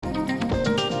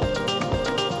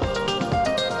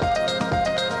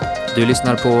Du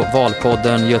lyssnar på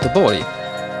Valpodden Göteborg.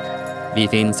 Vi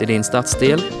finns i din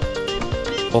stadsdel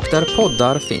och där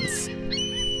poddar finns.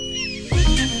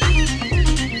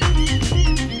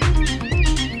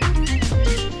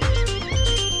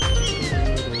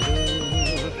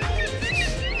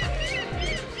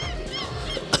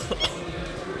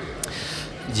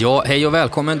 Ja, hej och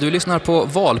välkommen. Du lyssnar på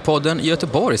Valpodden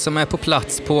Göteborg som är på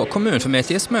plats på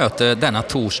kommunfullmäktiges möte denna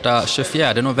torsdag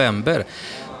 24 november.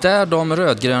 Där de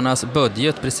rödgrönas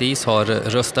budget precis har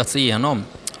röstats igenom.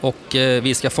 Och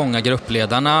vi ska fånga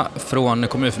gruppledarna från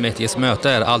kommunfullmäktiges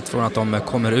möte. Allt från att de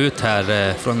kommer ut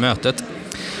här från mötet.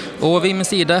 Och vid min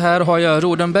sida här har jag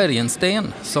Roden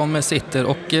Bergensten som sitter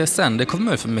och sänder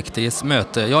kommunfullmäktiges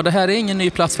möte. Ja, det här är ingen ny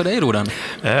plats för dig, Roden.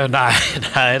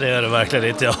 Nej, det är det verkligen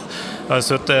inte. Jag har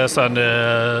suttit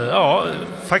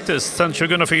sedan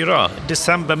 2004.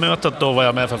 Decembermötet, då var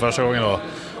jag med för första gången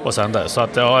och sände. Så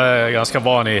att jag är ganska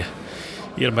van i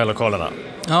de här lokalerna.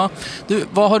 Ja, du,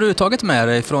 vad har du tagit med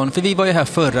dig från, för vi var ju här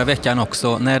förra veckan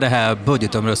också när det här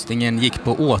budgetomröstningen gick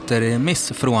på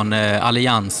återremiss från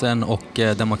Alliansen och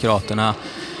Demokraterna.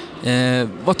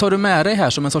 Vad tar du med dig här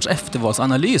som en sorts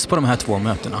eftervalsanalys på de här två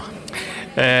mötena?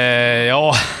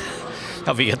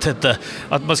 Jag vet inte.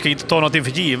 Att man ska inte ta någonting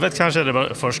för givet kanske är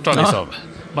det första. Liksom.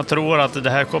 Man tror att det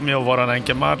här kommer att vara en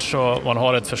enkel match och man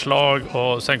har ett förslag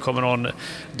och sen kommer någon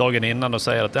dagen innan och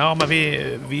säger att men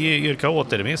vi yrkar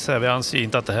återremiss här. Vi anser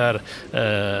inte att det här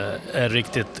är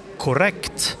riktigt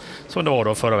korrekt som det var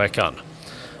då förra veckan.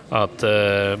 Att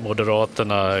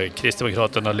Moderaterna,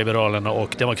 Kristdemokraterna, Liberalerna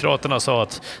och Demokraterna sa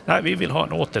att nej, vi vill ha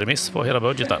en återremiss på hela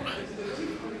budgeten.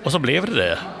 Och så blev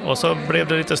det. Och så blev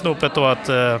det lite snopet då att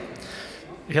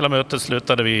hela mötet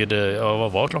slutade vid,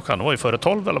 vad var klockan? Det var ju före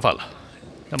 12 i alla fall.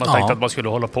 När man tänkte att man skulle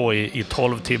hålla på i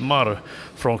 12 timmar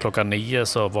från klockan 9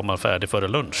 så var man färdig före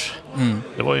lunch.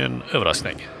 Det var ju en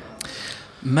överraskning.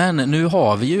 Men nu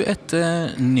har vi ju ett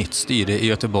nytt styre i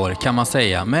Göteborg kan man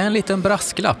säga, med en liten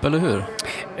brasklapp, eller hur?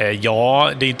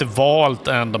 Ja, det är inte valt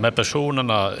än de här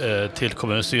personerna till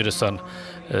kommunstyrelsen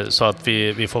så att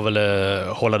vi får väl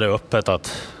hålla det öppet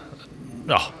att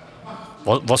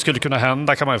vad skulle kunna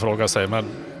hända kan man ju fråga sig, men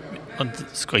man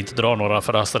ska inte dra några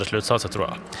förhastade slutsatser tror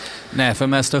jag. Nej, för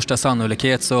med största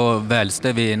sannolikhet så väljs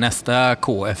det vid nästa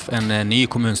KF en ny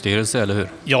kommunstyrelse, eller hur?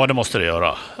 Ja, det måste det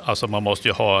göra. Alltså man måste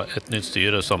ju ha ett nytt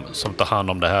styre som tar hand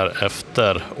om det här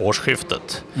efter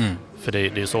årsskiftet. För det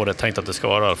är så det är tänkt att det ska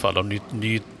vara i alla fall. De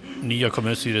nya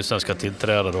kommunstyrelsen ska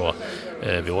tillträda då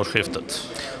vid årsskiftet.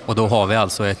 Och då har vi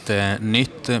alltså ett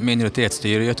nytt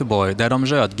minoritetsstyre i Göteborg där de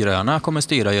rödgröna kommer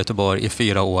styra Göteborg i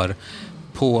 4 år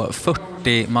på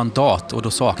 40 mandat, och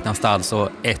då saknas det alltså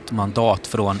ett mandat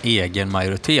från egen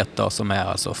majoritet då, som är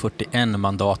alltså 41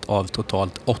 mandat av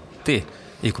totalt 80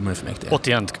 i kommunfullmäktige.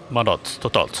 81 mandat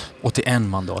totalt. 81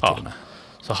 mandat till och med.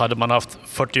 Så hade man haft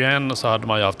 41 så hade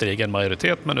man ju haft egen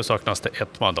majoritet, men nu saknas det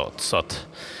ett mandat. Så att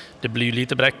det blir ju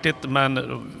lite bräckligt, men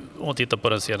om man tittar på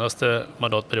den senaste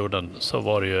mandatperioden så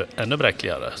var det ju ännu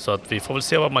bräckligare. Så att vi får väl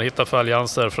se vad man hittar för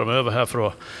allianser framöver här för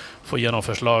att få igenom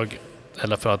förslag,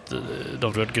 eller för att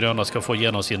de rödgröna ska få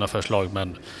igenom sina förslag.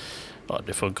 Men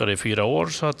det funkar i 4 år,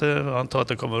 så att jag antar att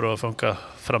det kommer att funka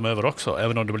framöver också,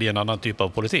 även om det blir en annan typ av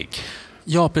politik.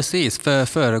 Ja, precis. För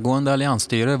föregående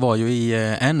alliansstyre var ju i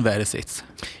en värre sits.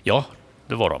 Ja,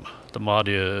 det var de.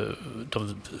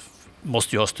 De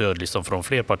måste ju ha stöd liksom från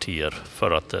fler partier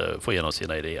för att få igenom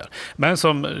sina idéer. Men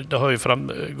som det har ju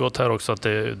framgått här också att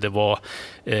det var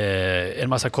en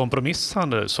massa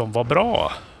kompromissande som var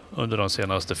bra under de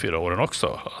senaste 4 åren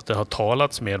också. Att det har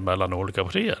talats mer mellan olika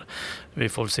partier. Vi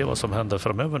får se vad som händer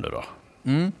framöver nu då.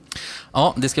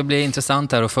 Ja, det ska bli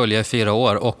intressant här att följa i 4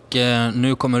 år, och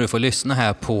nu kommer du få lyssna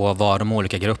här på vad de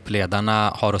olika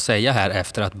gruppledarna har att säga här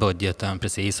efter att budgeten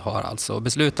precis har alltså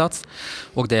beslutats,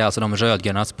 och det är alltså de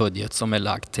rödgrönas budget som är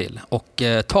lagd till, och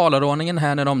talarordningen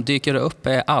här när de dyker upp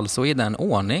är alltså i den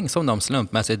ordning som de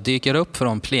slumpmässigt dyker upp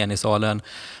från plenisalen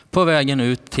på vägen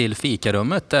ut till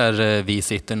fikarummet där vi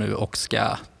sitter nu och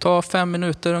ska ta 5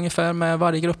 minuter ungefär med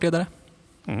varje gruppledare.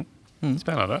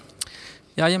 Spännande.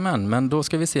 Jajamän, men då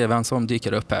ska vi se vem som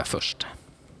dyker upp här först.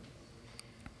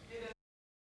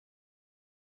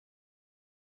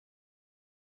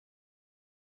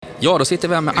 Ja, då sitter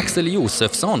vi här med Axel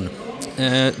Josefsson.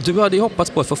 Du hade ju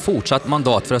hoppats på att få fortsatt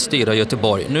mandat för att styra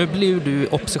Göteborg. Nu blir du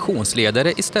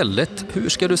oppositionsledare istället. Hur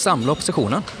ska du samla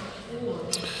oppositionen?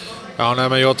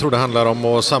 Men jag tror det handlar om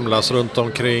att samlas runt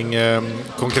omkring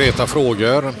konkreta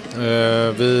frågor.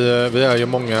 Vi är ju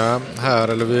många här,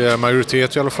 eller vi är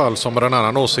majoritet i alla fall, som har en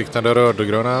annan åsikt än det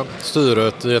rödgröna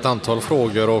styret i ett antal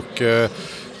frågor, och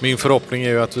min förhoppning är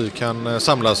ju att vi kan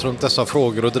samlas runt dessa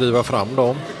frågor och driva fram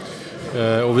dem.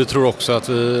 Och vi tror också att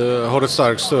vi har ett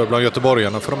starkt stöd bland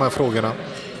göteborgarna för de här frågorna.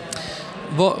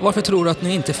 Varför tror du att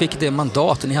ni inte fick det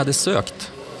mandat ni hade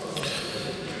sökt?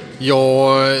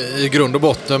 Ja, i grund och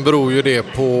botten beror ju det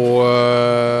på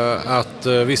att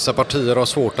vissa partier har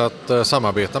svårt att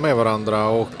samarbeta med varandra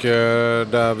och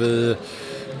där vi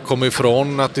kom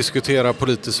ifrån att diskutera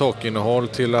politiskt sakinnehåll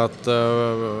till att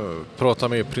prata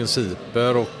med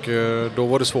principer och då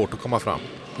var det svårt att komma fram.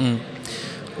 Mm.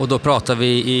 Och då pratar vi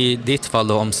i ditt fall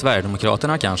då om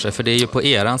Sverigedemokraterna kanske, för det är ju på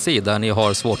eran sida ni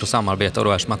har svårt att samarbeta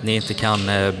då eftersom att ni inte kan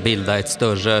bilda ett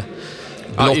större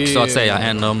block så att säga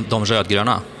än de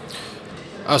rödgröna.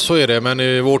 Ja, så är det, men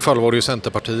i vårt fall var det ju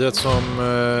Centerpartiet som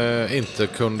inte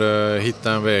kunde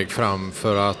hitta en väg fram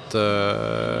för att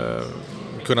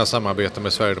kunna samarbeta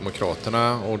med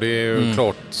Sverigedemokraterna och det är ju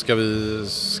klart,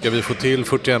 ska vi få till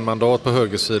 41 mandat på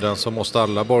högersidan så måste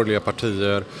alla borgerliga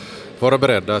partier vara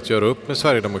beredda att göra upp med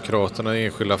Sverigedemokraterna i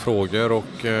enskilda frågor och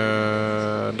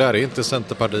där är inte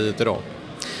Centerpartiet idag.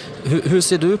 Hur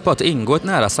ser du på att ingå ett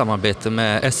nära samarbete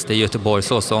med SD i Göteborg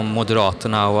så som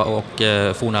Moderaterna och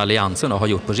forna alliansen har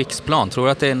gjort på riksplan? Tror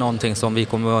du att det är någonting som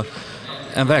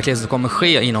en verklighet som kommer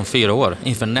ske inom 4 år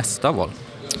inför nästa val?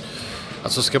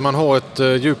 Alltså ska man ha ett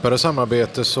djupare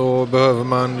samarbete så behöver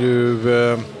man ju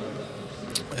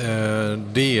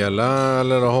dela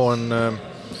eller ha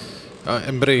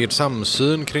en bred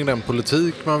samsyn kring den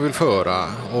politik man vill föra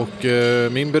och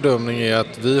min bedömning är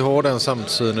att vi har den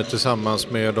samsynen tillsammans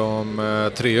med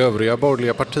de 3 övriga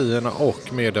borgerliga partierna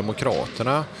och med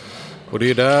Demokraterna och det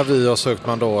är där vi har sökt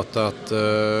mandat att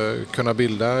kunna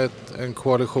bilda en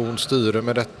koalitionsstyre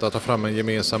med detta, ta fram en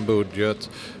gemensam budget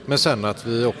men sen att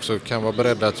vi också kan vara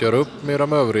beredda att göra upp med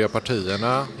de övriga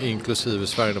partierna inklusive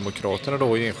Sverigedemokraterna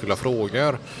då i enskilda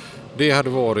frågor. Det hade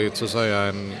varit så att säga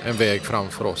en väg fram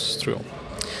för oss, tror jag.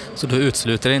 Så du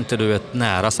utesluter inte ett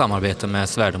nära samarbete med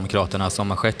Sverigedemokraterna som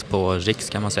har skett på riks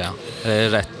kan man säga? Är det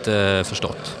rätt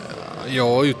förstått?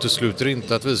 Jag utesluter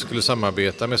inte att vi skulle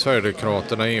samarbeta med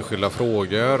Sverigedemokraterna i enskilda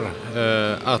frågor.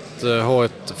 Att ha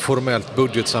ett formellt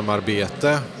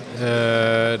budgetsamarbete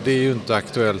det är ju inte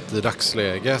aktuellt i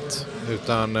dagsläget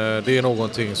utan det är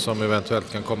någonting som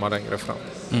eventuellt kan komma längre fram.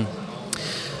 Mm.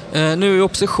 Nu i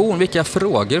opposition, vilka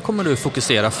frågor kommer du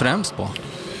fokusera främst på?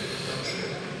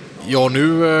 Ja,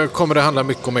 nu kommer det handla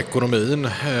mycket om ekonomin.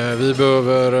 Vi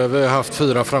har haft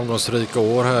 4 framgångsrika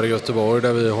år här i Göteborg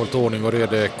där vi har hållit ordning och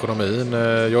reda i ekonomin.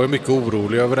 Jag är mycket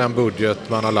orolig över den budget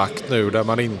man har lagt nu där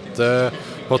man inte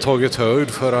har tagit höjd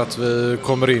för att vi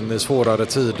kommer in i svårare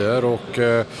tider och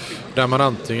där man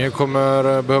antingen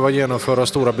kommer behöva genomföra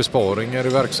stora besparingar i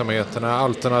verksamheterna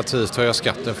alternativt höja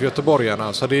skatten för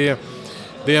göteborgarna. Så det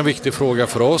är en viktig fråga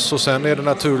för oss och sen är det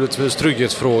naturligtvis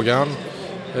trygghetsfrågan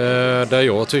där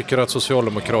jag tycker att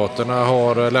Socialdemokraterna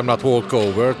har lämnat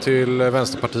walkover till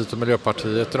Vänsterpartiet och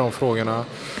Miljöpartiet i de frågorna.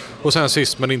 Och sen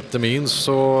sist men inte minst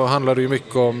så handlar det ju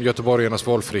mycket om göteborgarnas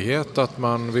valfrihet, att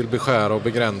man vill beskära och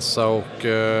begränsa och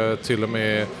till och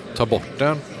med ta bort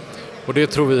den. Och det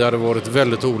tror vi hade varit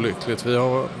väldigt olyckligt. Vi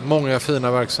har många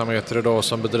fina verksamheter idag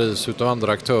som bedrivs av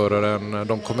andra aktörer än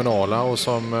de kommunala och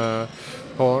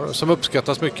som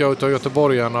uppskattas mycket av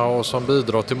göteborgarna och som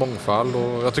bidrar till mångfald.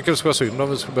 Och jag tycker det skulle vara synd om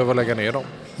vi skulle behöva lägga ner dem.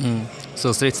 Mm.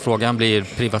 Så stridsfrågan blir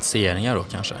privatiseringar då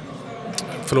kanske?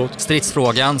 Förlåt?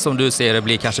 Stridsfrågan som du ser det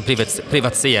blir kanske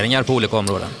privatiseringar på olika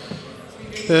områden?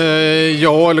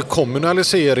 Ja, eller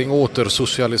kommunalisering och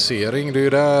återsocialisering. Det är ju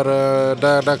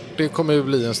där det kommer att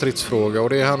bli en stridsfråga och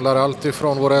det handlar allt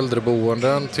ifrån våra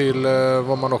äldreboenden till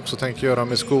vad man också tänker göra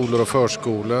med skolor och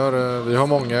förskolor. Vi har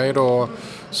många idag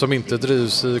som inte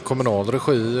drivs i kommunal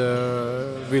regi.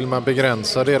 Vill man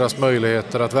begränsa deras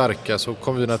möjligheter att verka så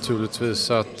kommer vi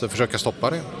naturligtvis att försöka stoppa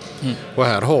det. Mm. Och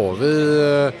här har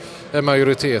vi en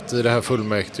majoritet i det här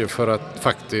fullmäktige för att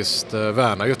faktiskt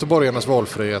värna göteborgarnas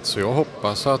valfrihet. Så jag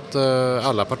hoppas att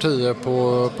alla partier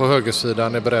på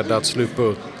högersidan är beredda att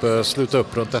sluta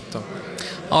upp runt detta.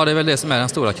 Ja, det är väl det som är den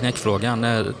stora knäckfrågan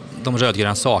när de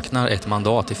rödgröna saknar ett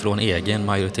mandat ifrån egen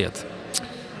majoritet.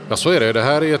 Ja, så är det. Det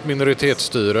här är ett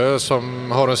minoritetsstyre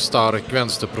som har en stark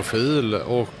vänsterprofil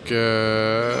och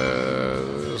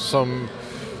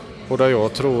och där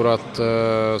jag tror att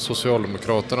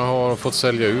Socialdemokraterna har fått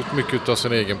sälja ut mycket av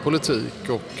sin egen politik.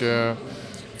 Och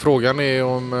frågan är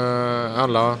om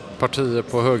alla partier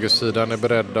på högersidan är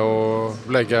beredda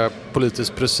att lägga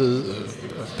politisk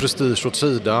prestige åt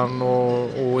sidan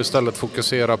och istället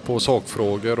fokusera på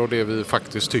sakfrågor och det vi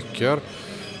faktiskt tycker.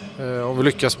 Om vi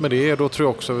lyckas med det, då tror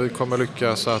jag också vi kommer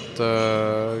lyckas att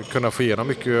kunna få igenom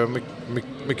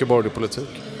mycket borgerlig politik.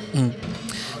 Mm.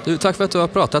 Du, tack för att du har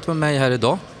pratat med mig här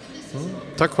idag.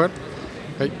 Tack själv.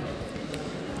 Hej.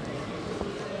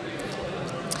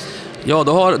 Ja,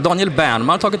 då har Daniel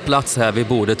Bernmar tagit plats här vid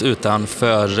bordet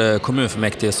utanför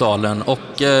kommunfullmäktigesalen.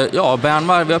 Och ja,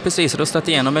 Bernmar, vi har precis röstat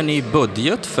igenom en ny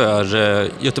budget för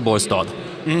Göteborgs stad.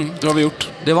 Det har vi gjort.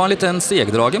 Det var en liten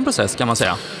segdragen process kan man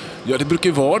säga. Ja, det brukar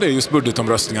ju vara det, just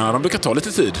budgetomröstningarna. De brukar ta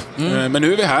lite tid. Men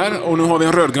nu är vi här och nu har vi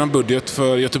en rödgrön budget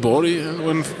för Göteborg.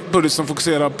 Och en budget som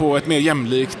fokuserar på ett mer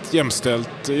jämlikt,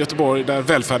 jämställt Göteborg där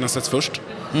välfärden sätts först.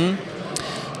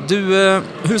 Du,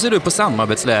 hur ser du på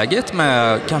samarbetsläget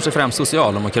med kanske främst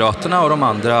Socialdemokraterna och de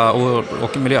andra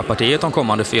och Miljöpartiet de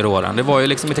kommande 4 åren? Det var ju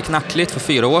liksom lite knackligt för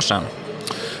 4 år sedan.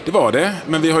 Det var det,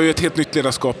 men vi har ju ett helt nytt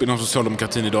ledarskap inom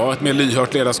socialdemokratin idag. Ett mer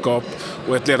lyhört ledarskap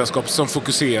och ett ledarskap som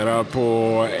fokuserar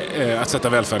på att sätta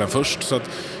välfärden först. Så att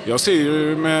jag ser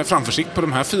ju med framförsikt på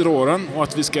de här 4 åren och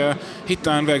att vi ska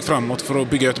hitta en väg framåt för att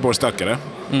bygga Göteborg starkare.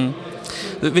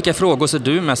 Vilka frågor ser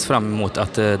du mest fram emot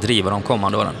att driva de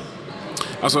kommande åren?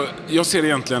 Alltså, jag ser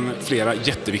egentligen flera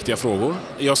jätteviktiga frågor.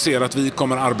 Jag ser att vi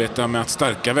kommer att arbeta med att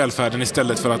stärka välfärden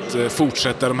istället för att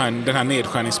fortsätta den här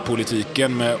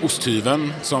nedskärningspolitiken med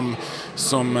osthyveln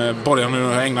som borgarna nu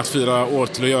har ägnat 4 år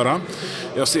till att göra.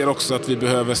 Jag ser också att vi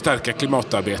behöver stärka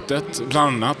klimatarbetet.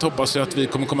 Bland annat hoppas jag att vi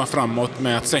kommer komma framåt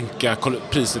med att sänka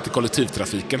priset i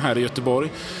kollektivtrafiken här i Göteborg.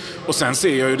 Och sen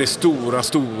ser jag ju det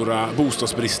stora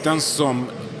bostadsbristen som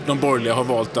de borgerliga har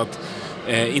valt att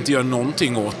inte göra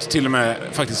någonting åt, till och med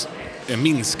faktiskt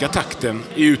minska takten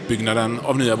i utbyggnaden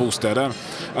av nya bostäder.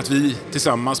 Att vi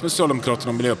tillsammans med Socialdemokraterna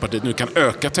och Miljöpartiet nu kan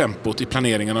öka tempot i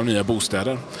planeringen av nya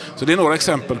bostäder. Så det är några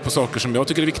exempel på saker som jag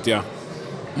tycker är viktiga.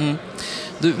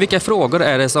 Du, vilka frågor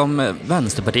är det som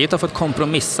Vänsterpartiet har fått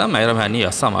kompromissa med i det här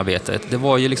nya samarbetet? Det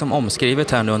var ju liksom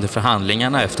omskrivet här nu under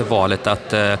förhandlingarna efter valet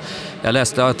att jag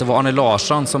läste att det var Arne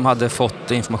Larsson som hade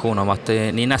fått information om att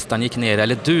du nästan gick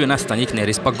ner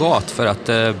i spagat för att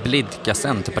blidka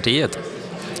Centerpartiet.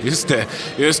 Just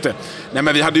det. Nej,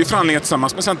 men vi hade ju förhandlingar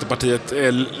tillsammans med Centerpartiet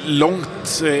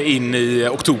långt in i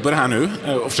oktober här nu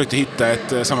och försökte hitta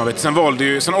ett samarbete.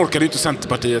 Sen orkade ju inte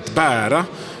Centerpartiet bära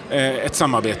ett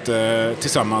samarbete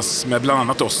tillsammans med bland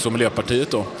annat oss och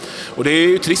Miljöpartiet då. Och det är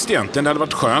ju trist egentligen. Det hade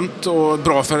varit skönt och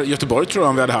bra för Göteborg tror jag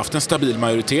om vi hade haft en stabil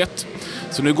majoritet.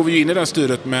 Så nu går vi in i det här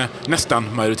styret med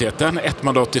nästan majoriteten, 1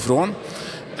 mandat ifrån.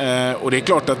 Och det är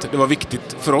klart att det var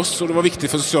viktigt för oss och det var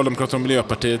viktigt för Socialdemokraterna och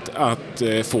Miljöpartiet att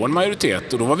få en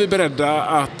majoritet. Och då var vi beredda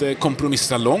att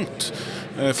kompromissa långt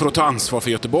för att ta ansvar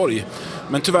för Göteborg.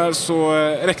 Men tyvärr så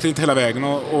räckte det inte hela vägen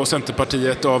och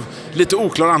Centerpartiet av lite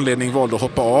oklar anledning valde att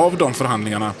hoppa av de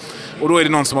förhandlingarna. Och då är det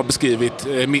någon som har beskrivit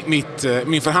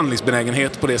min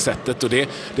förhandlingsbenägenhet på det sättet. Och det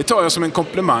tar jag som en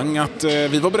komplimang att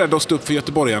vi var beredda att stå upp för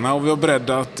göteborgarna och vi var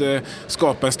beredda att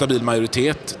skapa en stabil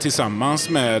majoritet tillsammans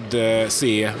med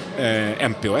C,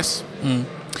 MP och S.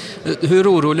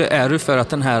 Hur orolig är du för att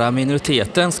den här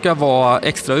minoriteten ska vara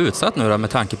extra utsatt nu då, med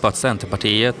tanke på att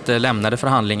Centerpartiet lämnade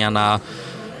förhandlingarna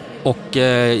och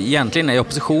egentligen är i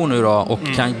opposition nu då och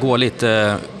kan gå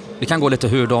lite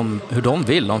hur de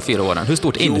vill om 4 åren. Hur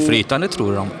stort inflytande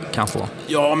tror du de kan få?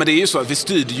 Ja, men det är ju så att vi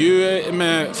styrde ju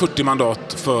med 40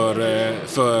 mandat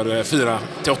för 4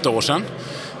 till 8 år sedan.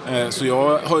 Så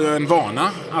jag har ju en vana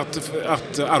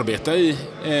att arbeta i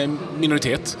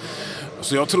minoritet.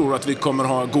 Så jag tror att vi kommer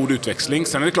ha god utväxling.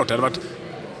 Sen är det klart att det hade varit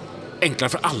enklare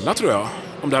för alla tror jag.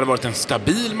 Om det hade varit en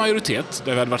stabil majoritet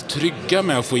där vi hade varit trygga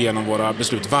med att få igenom våra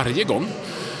beslut varje gång.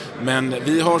 Men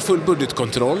vi har full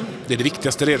budgetkontroll. Det är det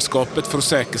viktigaste redskapet för att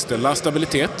säkerställa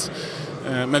stabilitet.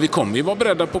 Men vi kommer ju vara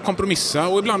beredda på att kompromissa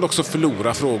och ibland också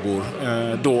förlora frågor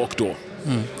då och då.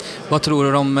 Vad tror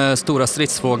du de stora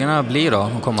stridsfrågorna blir då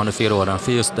de kommande 4 åren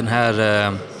för just den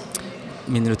här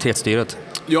minoritetsstyret?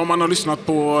 Ja, om man har lyssnat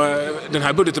på den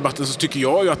här budgetdebatten så tycker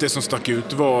jag ju att det som stack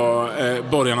ut var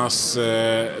borgarnas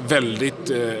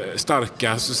väldigt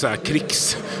starka så att säga,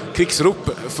 krigsrop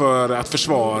för att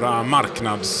försvara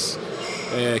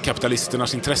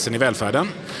marknadskapitalisternas intressen i välfärden.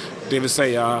 Det vill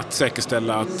säga att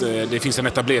säkerställa att det finns en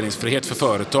etableringsfrihet för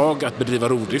företag att bedriva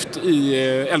rovdrift i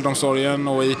äldreomsorgen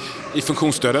och i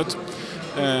funktionsstödet.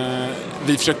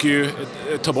 Vi försöker ju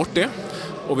ta bort det.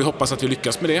 Och vi hoppas att vi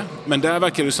lyckas med det. Men där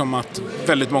verkar det som att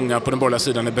väldigt många på den borgerliga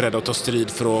sidan är beredda att ta strid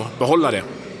för att behålla det.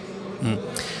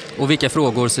 Och vilka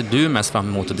frågor ser du mest fram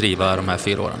emot att driva de här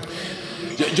 4 åren?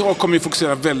 Jag kommer ju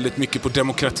fokusera väldigt mycket på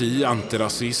demokrati,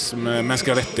 antirasism,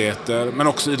 mänskliga rättigheter, men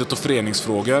också idrott- och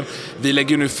föreningsfrågor. Vi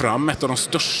lägger nu fram ett av de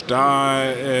största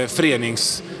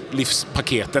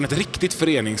föreningslivspaketen, ett riktigt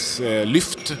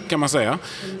föreningslyft kan man säga.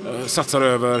 Satsar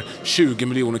över 20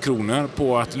 miljoner kronor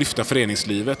på att lyfta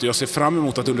föreningslivet. Jag ser fram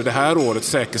emot att under det här året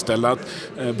säkerställa att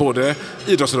både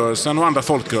idrottsrörelsen och andra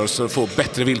folkrörelser får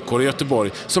bättre villkor i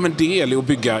Göteborg som en del i att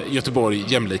bygga Göteborg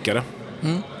jämlikare.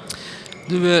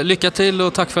 Du, lycka till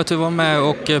och tack för att du var med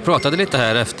och pratade lite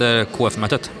här efter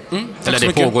KF-mötet. Eller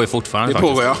det pågår ju fortfarande. Det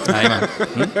pågår, ja.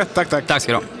 Tack. Tack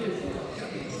ska du ha.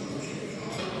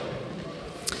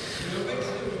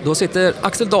 Då sitter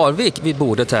Axel Darvik vid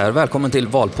bordet här. Välkommen till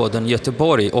Valpodden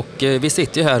Göteborg. Och vi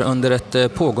sitter ju här under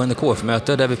ett pågående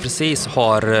KF-möte där vi precis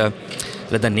har,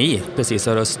 eller där ni precis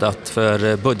har röstat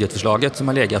för budgetförslaget som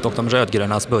har legat och de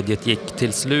rödgrönas budget gick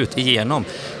till slut igenom.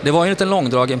 Det var ju en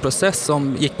långdragen process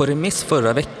som gick på remiss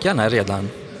förra veckan här redan.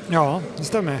 Ja, det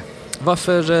stämmer.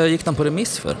 Varför gick den på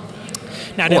remiss för?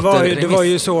 Nej, det var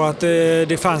ju så att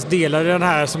det fanns delar i den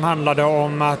här som handlade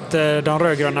om att de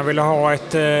rödgröna ville ha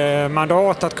ett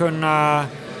mandat att kunna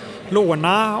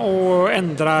låna och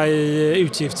ändra i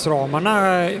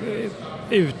utgiftsramarna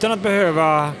utan att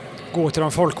behöva gå till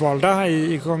de folkvalda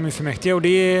i kommunfullmäktige. Och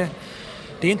det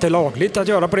är inte lagligt att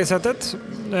göra på det sättet.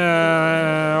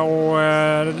 Och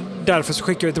därför så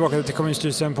skickade vi tillbaka det till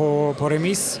kommunstyrelsen på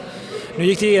remiss. Nu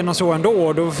gick det igenom så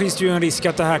ändå. Då finns det ju en risk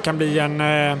att det här kan bli en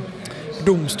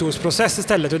domstolsprocess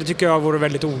istället, och det tycker jag vore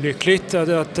väldigt olyckligt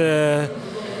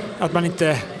att man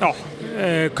inte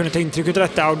kunde ta intryck av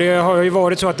detta. Och det har ju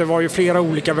varit så att det var ju flera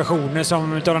olika versioner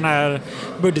av den här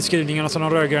budgetskrivningarna som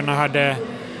de rödgröna hade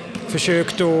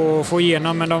försökt att få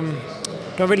igenom, men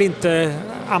de vill inte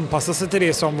anpassa sig till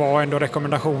det som var ändå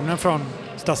rekommendationen från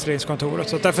statsregeringskontoret.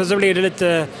 Så därför så blev det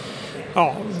lite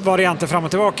varianter fram och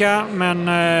tillbaka, men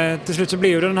till slut så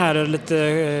blev det den här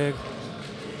lite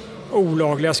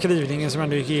olagliga skrivningen som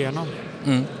ändå gick igenom.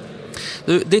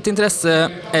 Du, ditt intresse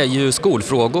är ju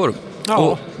skolfrågor. Ja.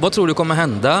 Och vad tror du kommer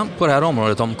hända på det här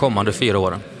området de kommande 4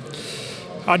 åren?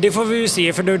 Ja, det får vi ju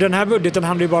se, för den här budgeten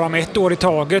handlar ju bara om 1 år i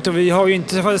taget och vi har ju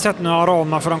inte sett några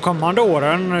ramar för de kommande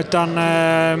åren,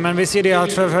 men vi ser det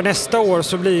att för nästa år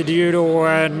så blir det ju då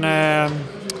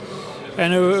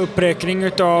en uppräkning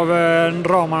utav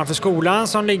ramarna för skolan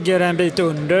som ligger en bit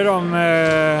under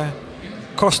de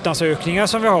kostnadsökningar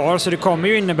som vi har, så det kommer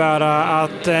ju innebära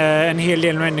att en hel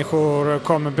del människor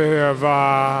kommer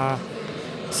behöva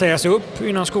sägas upp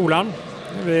inom skolan.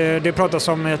 Det pratas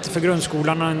om för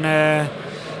grundskolan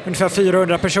ungefär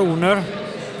 400 personer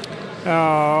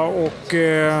och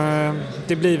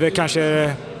det blir väl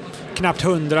kanske knappt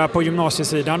 100 på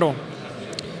gymnasiesidan då.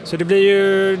 Så det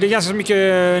är ganska mycket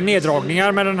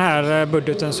neddragningar med den här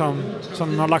budgeten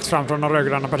som har lagts fram från de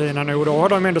rödgröna partierna nu, och då har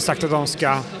de ändå sagt att de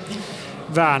ska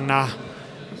värna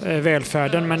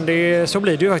välfärden, men så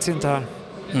blir det ju faktiskt inte här.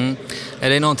 Är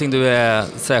det någonting du är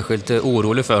särskilt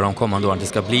orolig för om kommande år, att det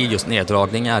ska bli just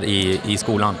neddragningar i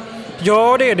skolan?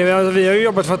 Ja, det är det. Vi har ju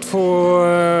jobbat för att få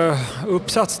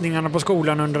upp satsningarna på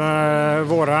skolan under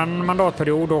våran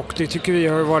mandatperiod, och det tycker vi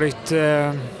har varit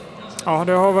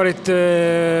det har varit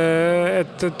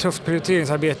ett tufft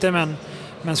prioriteringsarbete,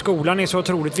 men skolan är så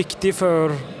otroligt viktig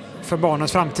för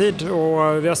barnens framtid,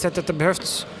 och vi har sett att det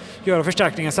behövs göra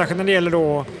förstärkningar, särskilt när det gäller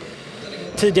då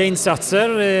tidiga insatser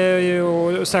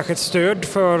och särskilt stöd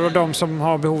för de som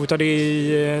har behov av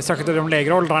det, särskilt i de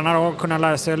lägre åldrarna, och kunna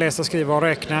lära sig läsa, skriva och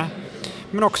räkna.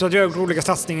 Men också att göra olika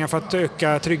satsningar för att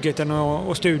öka tryggheten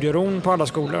och studieron på alla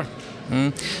skolor.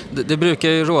 Det brukar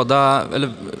ju råda,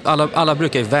 eller alla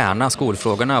brukar ju värna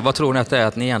skolfrågorna. Vad tror ni att det är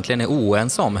att ni egentligen är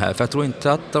oense om här? För jag tror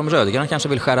inte att de rödgröna kanske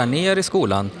vill skära ner i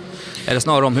skolan. Är det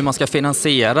snarare om hur man ska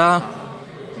finansiera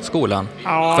skolan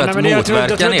för att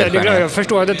motverka nedskärningar? Jag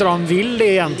förstår att inte de vill det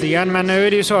egentligen, men nu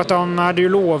är det ju så att de hade ju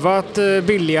lovat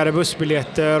billigare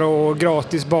bussbiljetter och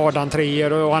gratis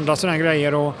badentréer och andra sådana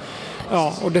grejer, och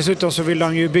dessutom så vill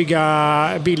de ju bygga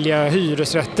billiga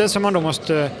hyresrätter som man då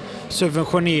måste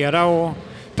subventionera, och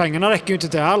pengarna räcker ju inte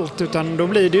till allt, utan då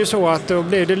blir det ju så att då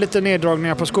blir det lite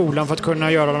neddragningar på skolan för att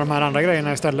kunna göra de här andra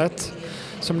grejerna istället,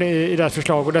 som det är i det här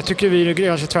förslaget. Och där tycker vi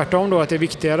kanske tvärtom då, att det är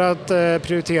viktigare att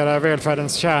prioritera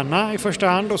välfärdens kärna i första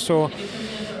hand, och så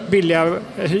billiga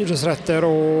hyresrätter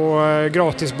och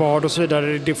gratisbad och så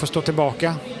vidare, det får stå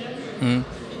tillbaka.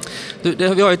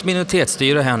 Vi har ett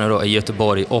minoritetsstyre här nu då i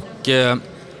Göteborg, och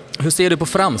hur ser du på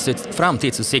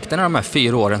framtidsutsikterna de här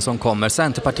 4 åren som kommer?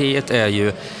 Centerpartiet är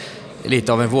ju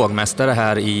lite av en vågmästare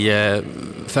här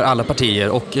för alla partier,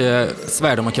 och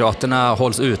Sverigedemokraterna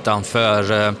hålls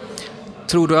utanför.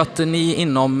 Tror du att ni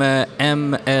inom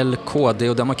ML, KD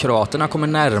och Demokraterna kommer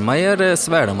närma er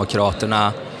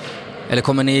Sverigedemokraterna, eller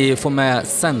kommer ni få med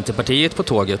Centerpartiet på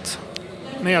tåget?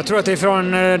 Men jag tror att det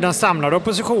från den samlade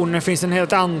oppositionen finns en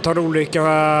helt antal olika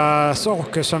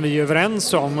saker som vi är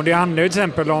överens om. Och det handlar ju till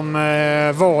exempel om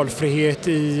valfrihet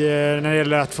när det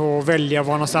gäller att få välja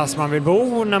var någonstans man vill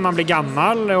bo när man blir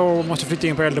gammal och måste flytta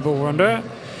in på äldreboende.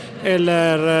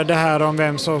 Eller det här om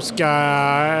vem som ska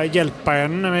hjälpa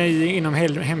en inom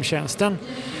hemtjänsten.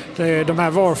 de här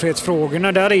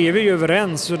valfrihetsfrågorna, där är vi ju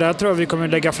överens, och där tror jag vi kommer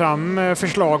lägga fram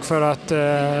förslag för att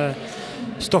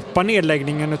stoppa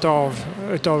nedläggningen utav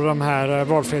de här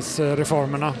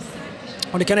valfrihetsreformerna.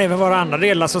 Och det kan även vara andra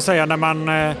delar, så att säga, när man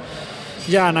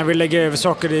gärna vill lägga över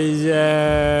saker i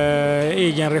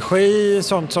egen regi,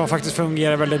 sånt som faktiskt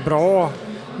fungerar väldigt bra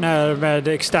med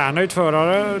externa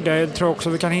utförare. Där tror jag också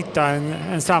vi kan hitta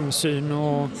en samsyn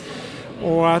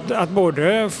och att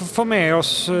både få med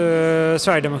oss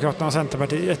Sverigedemokraterna och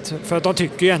Centerpartiet, för att de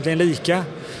tycker egentligen lika.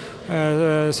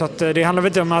 Så att det handlar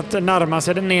inte om att närma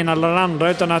sig den ena eller den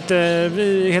andra, utan att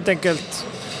vi helt enkelt,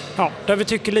 där vi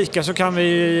tycker lika så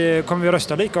kommer vi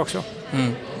rösta lika också.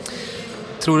 Mm.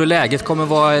 Tror du läget kommer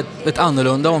vara ett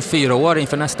annorlunda om 4 år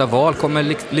inför nästa val?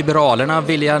 Kommer Liberalerna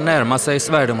vilja närma sig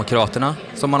Sverigedemokraterna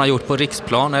som man har gjort på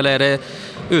riksplan? Eller är det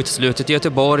uteslutet i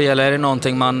Göteborg, eller är det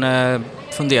någonting man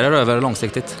funderar över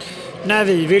långsiktigt? Nej,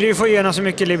 vi vill ju få igenom så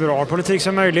mycket liberal politik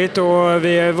som möjligt, och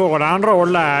våran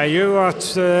roll är ju att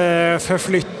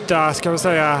förflytta, ska vi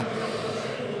säga,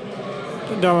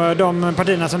 de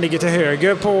partierna som ligger till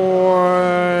höger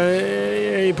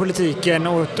i politiken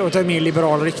åt en mer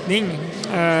liberal riktning.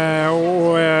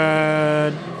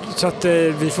 Så att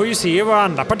vi får ju se vad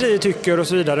andra partier tycker och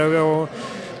så vidare. Och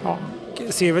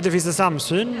ser vi att det finns en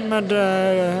samsyn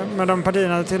med de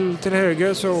partierna till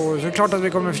höger, så är det klart att vi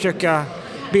kommer försöka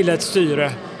bilda ett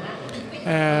styre.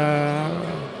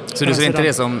 Så du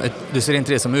ser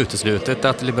inte det som uteslutet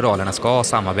att Liberalerna ska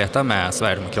samarbeta med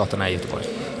Sverigedemokraterna i Göteborg?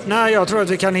 Nej, jag tror att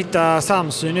vi kan hitta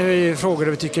samsyn i frågor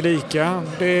där vi tycker lika.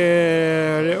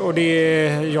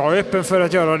 Jag är öppen för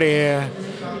att göra det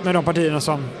med de partierna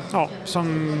som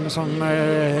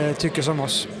tycker som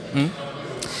oss. Mm.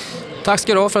 Tack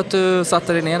ska du ha för att du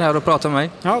satte dig ner här och pratade med mig.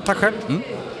 Ja, tack själv. Mm.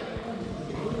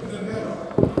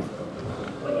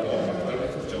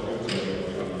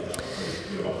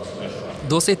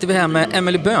 Då sitter vi här med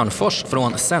Emelie Bönfors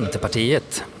från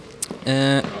Centerpartiet.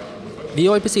 Vi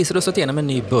har ju precis röstat igenom en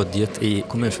ny budget i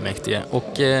kommunfullmäktige,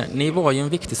 och ni var ju en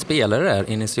viktig spelare där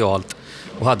initialt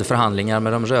och hade förhandlingar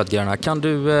med de rödgröna. Kan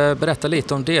du berätta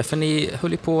lite om det? För ni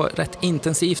höll ju på rätt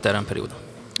intensivt där en period.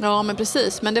 Ja, men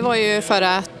precis. Men det var ju för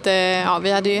att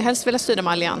vi hade ju helst velat styra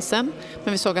med Alliansen,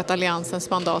 men vi såg att Alliansens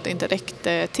mandat inte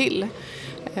räckte till.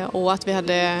 Och att vi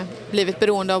hade blivit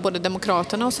beroende av både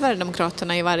Demokraterna och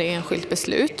Sverigedemokraterna i varje enskilt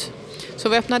beslut. Så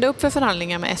vi öppnade upp för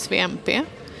förhandlingar med SVMP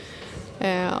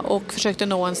och försökte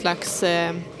nå en slags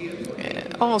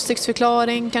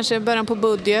avsiktsförklaring, kanske början på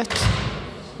budget.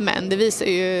 Men det visar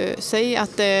ju sig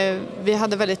att vi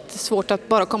hade väldigt svårt att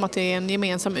bara komma till en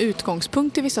gemensam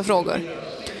utgångspunkt i vissa frågor.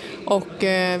 Och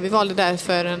vi valde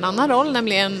därför en annan roll,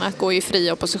 nämligen att gå i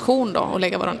fri opposition då och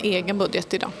lägga vår egen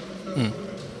budget idag. Mm.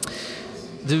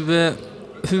 Du,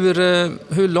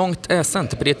 hur långt är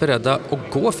Centerpartiet beredda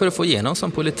att gå för att få igenom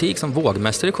som politik som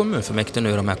vågmästare i kommunfullmäktige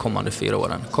nu de här kommande 4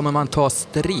 åren? Kommer man ta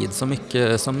strid så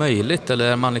mycket som möjligt, eller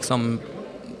är man liksom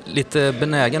lite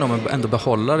benägen om att ändå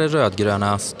behålla det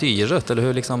rödgröna styret, eller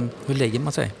hur lägger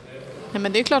man sig? Nej,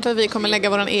 men det är klart att vi kommer lägga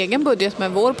vår egen budget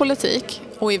med vår politik,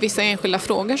 och i vissa enskilda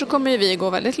frågor så kommer vi gå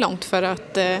väldigt långt för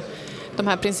att de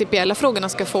här principiella frågorna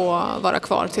ska få vara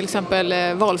kvar, till exempel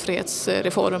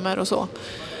valfrihetsreformer och så.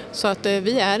 Så att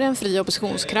vi är en fri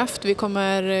oppositionskraft. Vi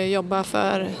kommer jobba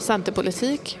för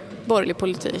centerpolitik, borgerlig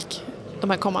politik de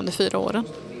här kommande 4 åren.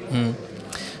 Mm.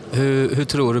 Hur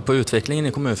tror du på utvecklingen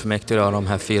i kommunfullmäktige de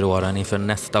här 4 åren inför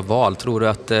nästa val? Tror du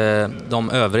att de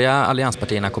övriga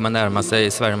allianspartierna kommer närma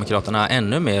sig Sverigedemokraterna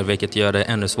ännu mer, vilket gör det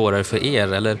ännu svårare för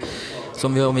er? Eller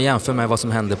om vi jämför med vad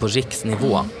som händer på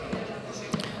riksnivå?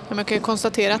 Man kan ju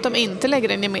konstatera att de inte lägger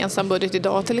en gemensam budget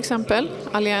idag, till exempel.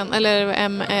 Eller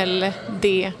ML,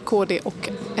 D, KD och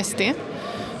SD.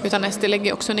 Utan SD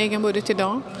lägger också en egen budget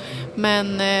idag.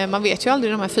 Men man vet ju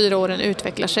aldrig hur de här 4 åren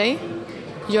utvecklar sig.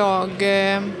 Jag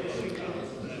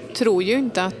tror ju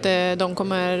inte att de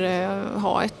kommer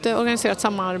ha ett organiserat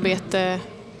samarbete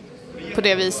på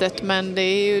det viset. Men det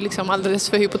är ju liksom alldeles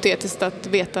för hypotetiskt att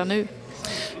veta nu.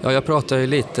 Ja, jag pratade ju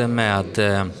lite med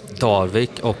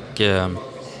Darvik och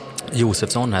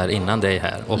Josefsson här innan dig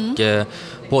här, och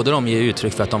båda de ger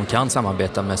uttryck för att de kan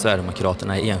samarbeta med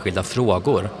Sverigedemokraterna i enskilda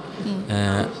frågor.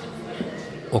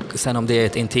 Och sen om det är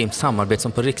ett intimt samarbete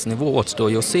som på riksnivå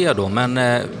återstår ju att se då,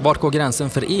 men vart går gränsen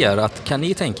för er? Kan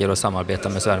ni tänka er att samarbeta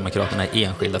med Sverigedemokraterna i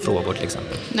enskilda frågor till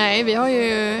exempel? Nej, vi har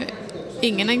ju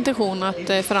ingen intention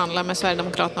att förhandla med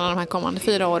Sverigedemokraterna de här kommande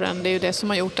 4 åren. Det är ju det som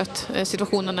har gjort att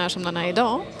situationen är som den är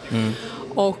idag.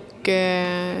 Och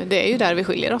det är ju där vi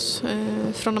skiljer oss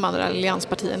från de andra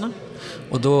allianspartierna.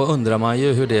 Och då undrar man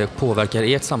ju hur det påverkar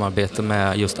ert samarbete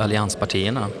med just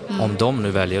allianspartierna. Om de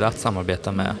nu väljer att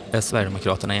samarbeta med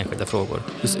Sverigedemokraterna i enskilda frågor.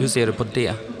 Hur ser du på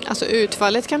det? Alltså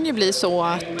utfallet kan ju bli så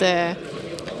att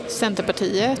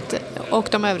Centerpartiet och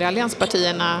de övriga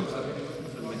allianspartierna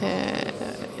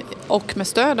och med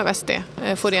stöd av SD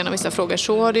får igenom vissa frågor.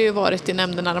 Så har det ju varit i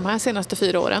nämnderna de här senaste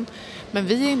 4 åren. Men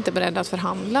vi är inte beredda att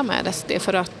förhandla med SD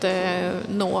för att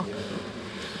nå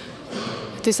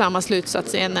till samma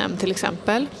slutsats i en nämnd till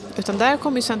exempel. Utan där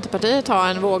kommer ju Centerpartiet ha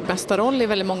en vågmästarroll i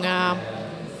väldigt många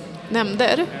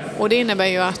nämnder. Och det innebär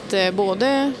ju att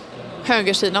både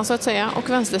högersidan så att säga och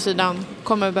vänstersidan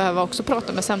kommer behöva också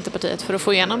prata med Centerpartiet för att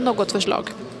få igenom något förslag.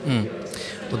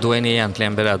 Och då är ni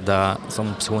egentligen beredda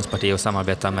som oppositionsparti att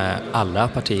samarbeta med alla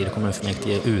partier i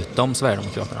kommunfullmäktige utom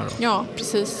Sverigedemokraterna då? Ja,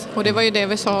 precis. Och det var ju det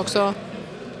vi sa också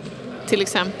till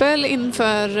exempel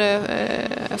inför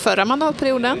förra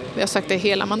mandatperioden. Vi har sagt det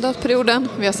hela mandatperioden,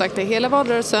 vi har sagt det hela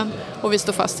valrörelsen och vi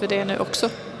står fast vid det nu också.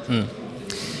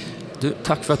 Du,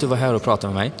 tack för att du var här och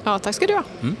pratade med mig. Ja, tack ska du ha.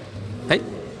 Hej!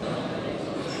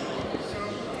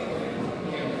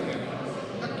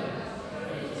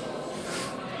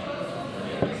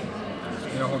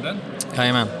 Jag har den.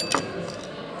 Jajamän.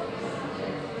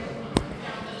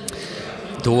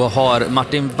 Då har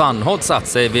Martin Wannholt satt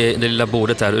sig vid det lilla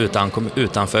bordet här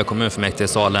utanför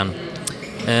kommunfullmäktigesalen.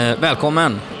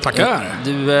 Välkommen. Tackar.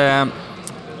 Du,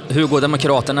 hur går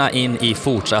Demokraterna in i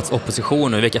fortsatt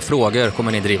opposition nu? Vilka frågor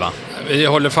kommer ni driva? Vi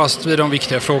håller fast vid de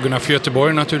viktiga frågorna för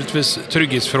Göteborg, naturligtvis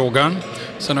trygghetsfrågan.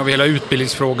 Sen har vi hela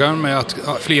utbildningsfrågan med att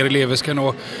fler elever ska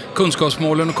nå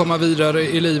kunskapsmålen och komma vidare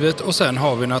i livet. Och sen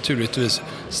har vi naturligtvis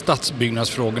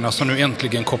stadsbyggnadsfrågorna som nu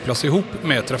äntligen kopplas ihop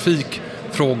med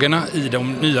trafikfrågorna i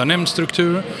de nya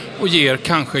nämndstrukturer och ger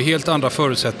kanske helt andra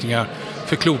förutsättningar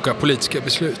för kloka politiska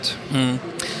beslut.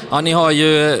 Ja, ni har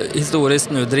ju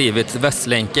historiskt nu drivit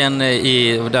Västlänken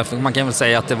därför man kan väl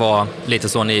säga att det var lite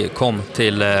så ni kom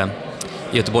till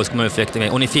Göteborgs kommunfullmäktige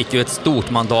och ni fick ju ett stort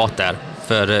mandat där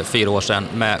för 4 år sedan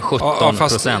med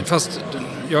 17%. Fast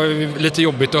jag är lite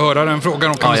jobbigt att höra den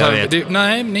frågan. Ja, jag vet.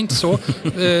 Nej, inte så.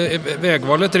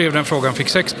 Vägvalet drev den frågan, fick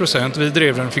 6%. Vi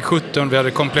drev den, fick 17%. Vi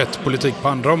hade komplett politik på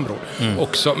andra områden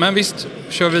också. Men visst,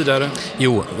 kör vidare.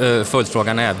 Jo,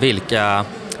 följdfrågan är vilka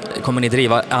kommer ni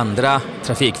driva andra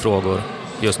trafikfrågor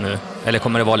just nu? Eller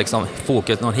kommer det vara liksom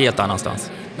fokus någon helt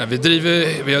annanstans? Nej,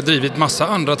 vi har drivit massa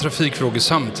andra trafikfrågor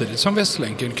samtidigt som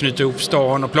Västlänken. Knyta ihop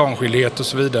stan och planskildhet och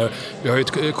så vidare. Vi har ju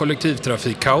ett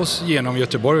kollektivtrafikkaos genom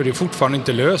Göteborg och det är fortfarande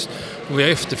inte löst. Och vi har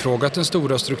efterfrågat den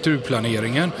stora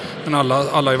strukturplaneringen. Men alla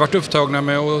har ju varit upptagna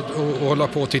med att hålla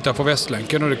på och titta på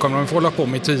Västlänken och det kommer de få hålla på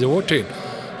med 10 år till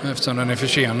eftersom den är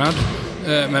försenad.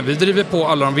 Men vi driver på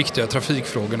alla de viktiga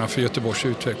trafikfrågorna för Göteborgs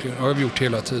utveckling. Det har vi gjort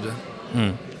hela tiden.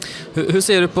 Hur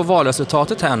ser du på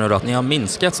valresultatet här nu då, att ni har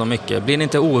minskat så mycket? Blir ni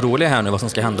inte oroliga här nu vad som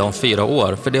ska hända om 4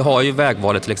 år? För det har ju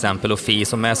Vägvalet till exempel och FI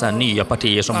som är så här nya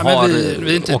partier som har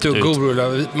vi är inte ett dugg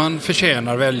oroliga. Man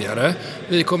förtjänar väljare.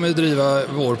 Vi kommer att driva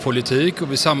vår politik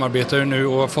och vi samarbetar nu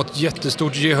och har fått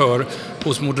jättestort gehör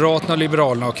hos Moderaterna,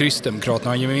 Liberalerna och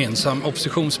Kristdemokraterna, en gemensam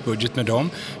oppositionsbudget med dem.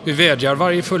 Vi vädjar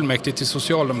varje fullmäktige till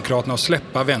Socialdemokraterna att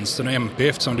släppa Vänstern och MP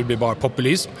eftersom det blir bara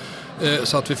populism.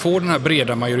 Så att vi får den här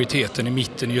breda majoriteten i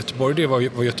mitten i Göteborg, det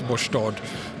var Göteborgs stad.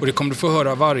 Och det kommer du få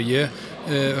höra varje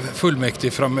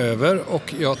fullmäktige framöver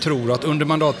och jag tror att under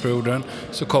mandatperioden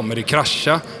så kommer det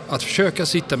krascha. Att försöka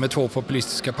sitta med 2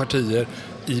 populistiska partier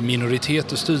i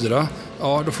minoritet och styra,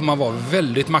 ja då får man vara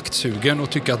väldigt maktsugen och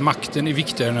tycka att makten är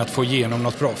viktigare än att få igenom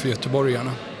något bra för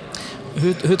göteborgarna.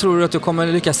 Hur tror du att du kommer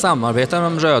lyckas samarbeta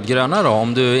med de rödgröna då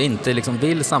om du inte liksom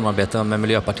vill samarbeta med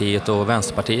Miljöpartiet och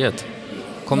Vänsterpartiet?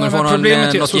 Kommer du få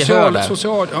något gehör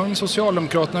där?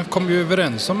 Socialdemokraterna kom ju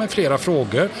överens om flera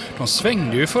frågor. De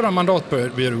svängde ju förra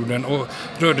mandatperioden och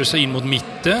rörde sig in mot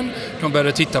mitten. De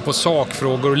började titta på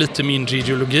sakfrågor och lite mindre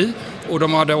ideologi. Och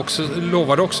de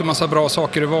lovade också massa bra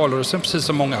saker i valrörelsen, precis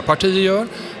som många partier gör.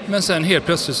 Men sen helt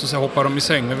plötsligt så hoppar de i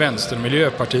säng med Vänstern och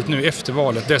Miljöpartiet nu efter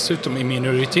valet, dessutom i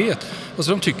minoritet.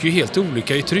 Alltså de tycker ju helt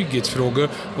olika i trygghetsfrågor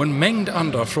och en mängd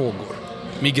andra frågor.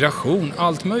 Migration,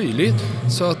 allt möjligt.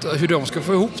 Så att hur de ska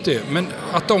få ihop det. Men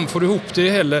att de får ihop det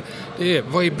heller, det är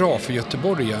vad är bra för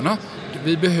göteborgarna.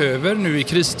 Vi behöver nu i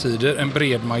kristider en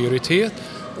bred majoritet.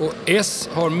 Och S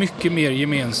har mycket mer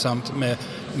gemensamt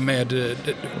med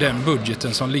den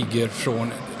budgeten som ligger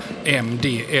från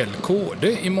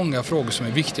MDLKD i många frågor som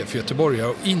är viktiga för göteborgare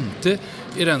och inte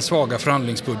i den svaga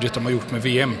förhandlingsbudget de har gjort med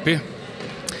VMP.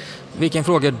 Vilken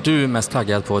fråga är du mest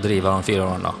taggad på att driva de 4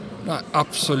 åren då? Nej,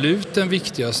 absolut den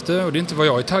viktigaste, och det är inte vad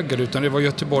jag är taggad utan det är vad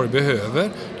Göteborg behöver,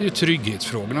 det är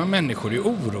trygghetsfrågorna. Människor är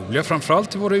oroliga,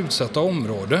 framförallt i våra utsatta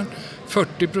områden.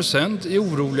 40% är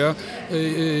oroliga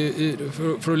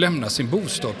för att lämna sin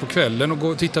bostad på kvällen,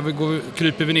 och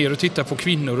kryper vi ner och tittar på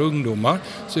kvinnor och ungdomar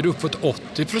så är det uppåt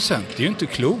 80%. Det är ju inte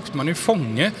klokt, man är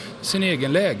fånge i sin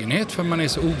egen lägenhet för man är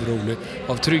så orolig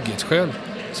av trygghetsskäl.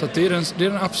 Så att det är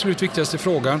den absolut viktigaste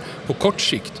frågan på kort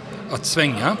sikt, att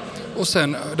svänga. Och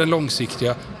sen den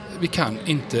långsiktiga, vi kan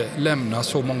inte lämna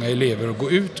så många elever och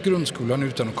gå ut grundskolan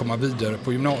utan att komma vidare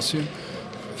på gymnasium.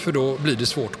 För då blir det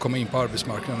svårt att komma in på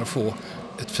arbetsmarknaden och få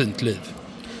ett fint liv.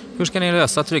 Hur ska ni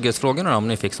lösa trygghetsfrågorna om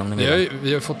ni fick som ni vill?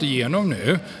 Vi har fått igenom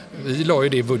nu. Vi la ju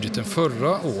det i budgeten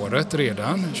förra året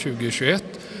redan, 2021,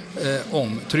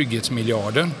 om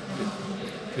trygghetsmiljarden.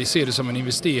 Vi ser det som en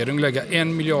investering, lägga 1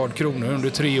 miljard kronor under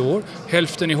 3 år.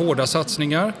 Hälften i hårda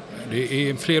satsningar. Det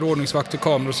är fler ordningsvakter,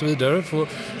 kameror och så vidare för att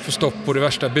få stopp på det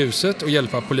värsta buset och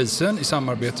hjälpa polisen i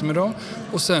samarbete med dem.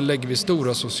 Och sen lägger vi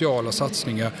stora sociala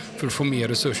satsningar för att få mer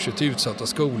resurser till utsatta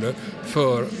skolor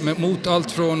mot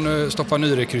allt från stoppa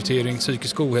nyrekrytering,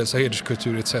 psykisk ohälsa,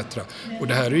 hederskultur etc. Och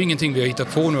det här är ju ingenting vi har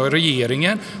hittat på. Nu har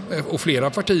regeringen och flera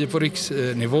partier på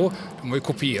riksnivå, de har ju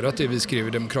kopierat det vi skrev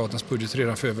i Demokraternas budget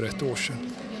redan för över 1 år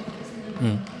sedan.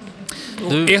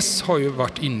 Och S har ju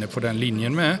varit inne på den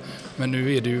linjen med, men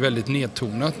nu är det ju väldigt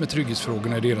nedtonat med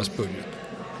trygghetsfrågorna i deras budget.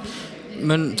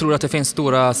 Men tror du att det finns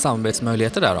stora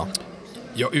samarbetsmöjligheter där då?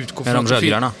 Jag utgår med de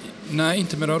rödgröna? Nej,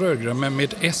 inte med de rödgröna, men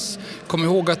med S. Kom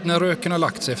ihåg att när röken har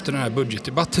lagt sig efter den här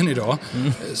budgetdebatten idag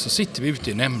så sitter vi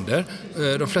ute i nämnder.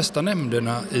 De flesta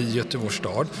nämnderna i Göteborgs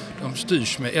stad, de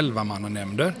styrs med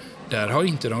 11-mannanämnder. Där har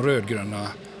inte de rödgröna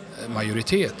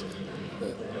majoritet.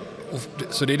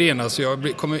 Så det är det ena, så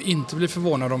jag kommer inte bli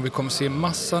förvånad om vi kommer se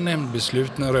massa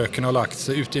nämndbeslut när röken har lagt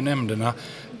sig ute i nämnderna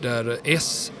där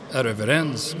S är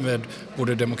överens med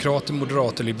både demokrater,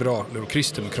 moderater, liberaler och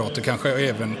kristdemokrater, kanske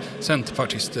även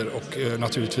centerpartister och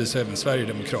naturligtvis även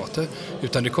sverigedemokrater.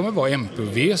 Utan det kommer vara MP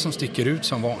och V som sticker ut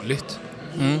som vanligt.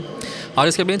 Ja,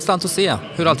 det ska bli intressant att se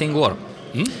hur allting går.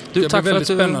 Det blir väldigt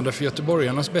spännande för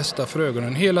göteborgarnas bästa för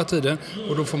ögonen hela tiden,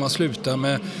 och då får man sluta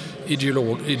med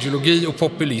ideologi och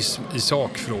populism i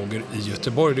sakfrågor i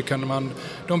Göteborg.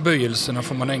 De böjelserna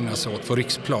får man ägna sig åt på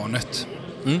riksplanet.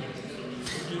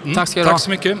 Tack ska du ha. Tack så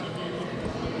mycket.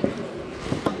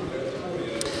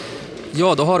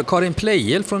 Ja, då har Karin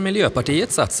Pleijel från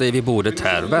Miljöpartiet satt sig vid bordet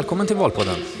här. Välkommen till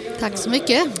Valpodden. Tack så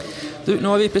mycket. Nu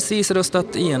har vi precis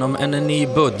röstat igenom en ny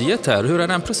budget här. Hur har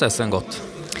den processen gått?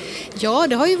 Ja,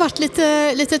 det har ju varit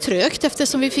lite trögt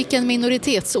eftersom vi fick en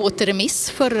minoritetsåterremiss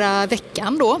förra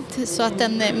veckan då. Så att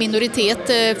en minoritet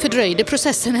fördröjde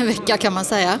processen en vecka kan man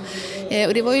säga.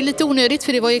 Och det var ju lite onödigt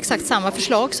för det var ju exakt samma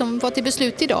förslag som var till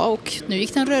beslut idag, och nu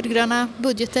gick den rödgröna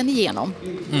budgeten igenom.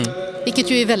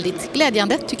 Vilket ju är väldigt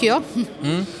glädjande tycker jag.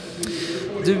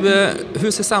 Du,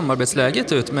 hur ser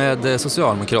samarbetsläget ut med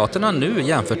Socialdemokraterna nu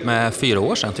jämfört med 4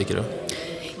 år sedan tycker du?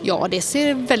 Ja, det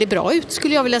ser väldigt bra ut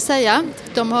skulle jag vilja säga.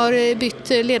 De har bytt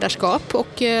ledarskap och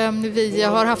vi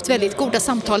har haft väldigt goda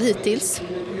samtal hittills.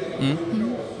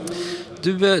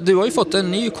 Du har ju fått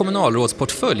en ny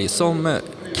kommunalrådsportfölj som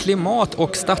klimat-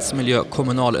 och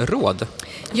stadsmiljökommunalråd.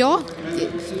 Ja,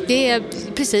 det är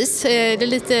precis. Det är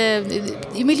lite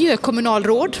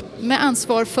miljökommunalråd med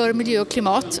ansvar för miljö och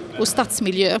klimat och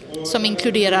stadsmiljö som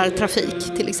inkluderar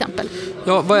trafik till exempel.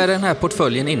 Ja, vad är den här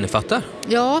portföljen innefattar?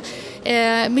 Ja,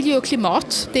 miljö och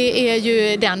klimat, det är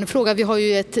ju den frågan. Vi har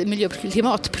ju ett miljö- och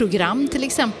klimatprogram till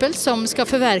exempel som ska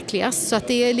förverkligas, så att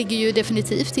det ligger ju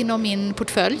definitivt inom min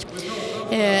portfölj.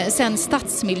 Sen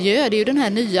stadsmiljö, det är ju den här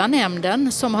nya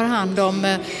nämnden som har hand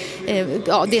om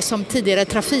det som tidigare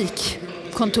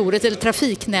trafikkontoret eller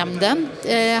trafiknämnden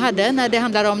hade när det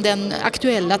handlar om den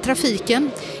aktuella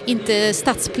trafiken. Inte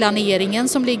stadsplaneringen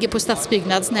som ligger på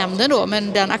stadsbyggnadsnämnden då,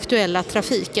 men den aktuella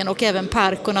trafiken, och även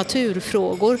park- och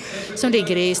naturfrågor som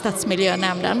ligger i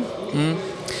stadsmiljönämnden.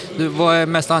 Vad är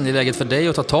mest angeläget för dig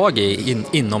att ta tag i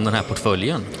inom den här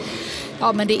portföljen?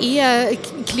 Ja, men det är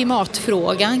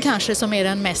klimatfrågan kanske som är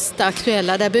den mest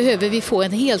aktuella. Där behöver vi få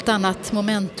en helt annat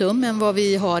momentum än vad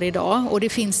vi har idag. Och det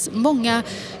finns många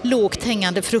lågt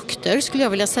hängande frukter skulle jag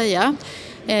vilja säga.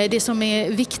 Det som är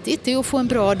viktigt är att få en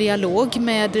bra dialog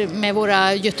med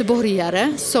våra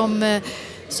göteborgare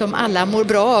som alla mår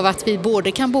bra av att vi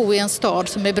både kan bo i en stad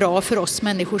som är bra för oss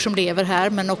människor som lever här,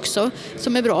 men också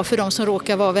som är bra för de som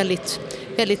råkar vara väldigt,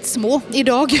 väldigt små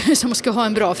idag som ska ha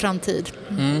en bra framtid.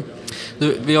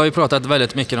 Vi har ju pratat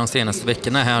väldigt mycket de senaste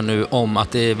veckorna här nu om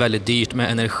att det är väldigt dyrt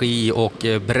med energi och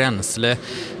bränsle.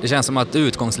 Det känns som att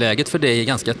utgångsläget för det är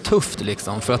ganska tufft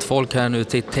liksom, för att folk här nu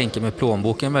tänker med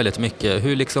plånboken väldigt mycket.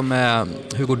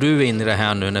 Hur går du in i det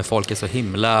här nu när folk är så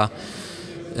himla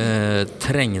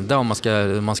trängda, om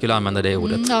man skulle använda det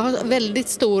ordet? Jag har väldigt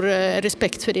stor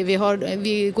respekt för det.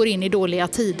 Vi går in i dåliga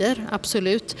tider,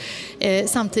 absolut.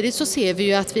 Samtidigt så ser vi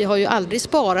ju att vi har ju aldrig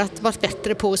varit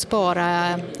bättre på att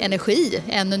spara energi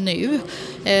än nu.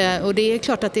 Och det är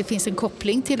klart att det finns en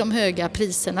koppling till de höga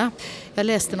priserna. Jag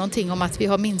läste någonting om att vi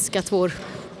har minskat vår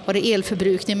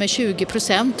elförbrukning med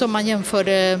 20% om man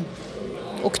jämförde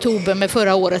oktober med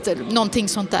förra året, någonting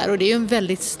sånt där, och det är ju en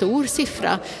väldigt stor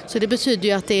siffra, så det betyder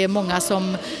ju att det är många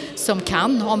som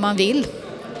kan om man vill.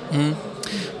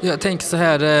 Jag tänker så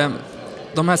här,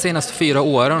 de här senaste 4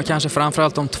 åren, kanske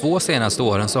framförallt de 2 senaste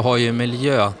åren, så har ju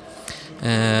miljö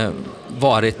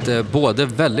varit både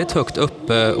väldigt högt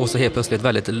uppe och så helt plötsligt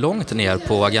väldigt långt ner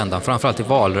på agendan. Framförallt i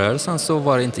valrörelsen så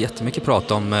var det inte jättemycket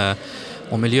prat om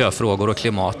miljöfrågor och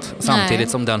klimat. Samtidigt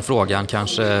som den frågan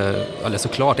kanske, eller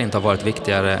såklart, inte har varit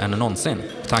viktigare än någonsin.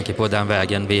 Med tanke på den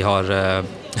vägen vi har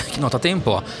knatat in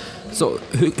på. Så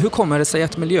hur kommer det sig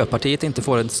att Miljöpartiet inte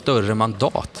får ett större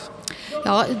mandat?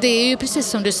 Ja, det är ju precis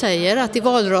som du säger, att i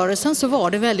valrörelsen så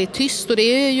var det väldigt tyst, och det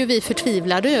är ju vi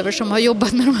förtvivlade över som har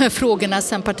jobbat med de här frågorna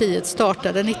sedan partiet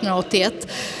startade 1981.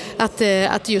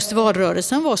 Att just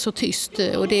valrörelsen var så tyst,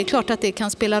 och det är klart att det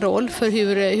kan spela roll för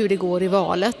hur det går i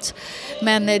valet.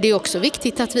 Men det är också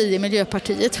viktigt att vi i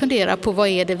Miljöpartiet funderar på vad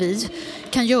är det vi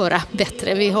kan göra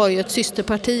bättre. Vi har ju ett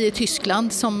systerparti i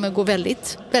Tyskland som går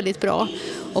väldigt, väldigt bra,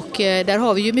 och där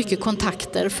har vi ju mycket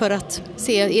kontakter för att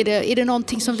se, är det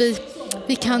någonting som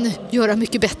vi kan göra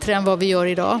mycket bättre än vad vi gör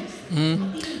idag.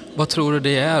 Vad tror du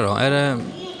det är då?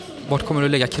 Vart kommer du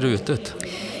lägga krutet?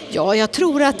 Ja, jag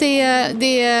tror att det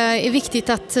är viktigt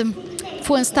att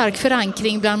få en stark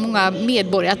förankring bland många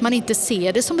medborgare, att man inte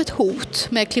ser det som ett hot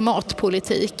med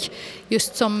klimatpolitik.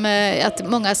 Just som att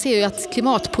många ser ju att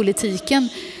klimatpolitiken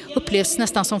upplevs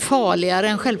nästan som farligare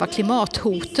än själva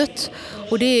klimathotet.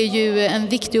 Och det är ju en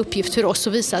viktig uppgift för oss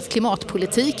att visa att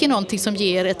klimatpolitik är någonting som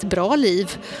ger ett bra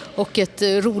liv och ett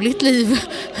roligt liv.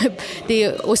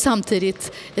 Och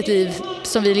samtidigt ett liv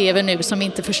som vi lever nu som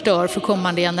inte förstör för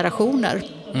kommande generationer.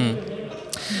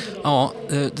 Ja,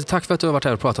 tack för att du har varit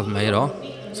här och pratat med mig idag.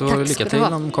 Så lycka till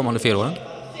de kommande 4 åren.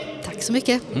 Tack så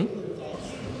mycket.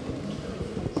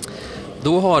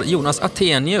 Då har Jonas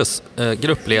Attenius,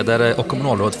 gruppledare och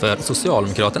kommunalråd för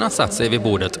Socialdemokraterna, satt sig vid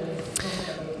bordet.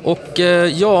 Och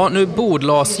nu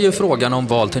bordlades ju frågan om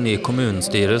val till ny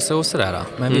kommunstyrelse och sådär.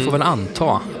 Men vi får väl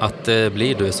anta att det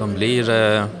blir du som blir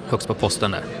högst på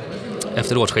posten där.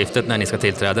 Efter årsskiftet när ni ska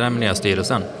tillträda den nya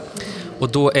styrelsen. Och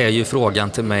då är ju frågan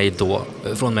till mig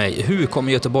från mig, hur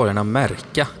kommer göteborgarna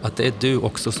märka att det är du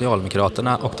och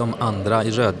Socialdemokraterna och de andra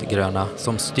rödgröna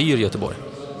som styr Göteborg?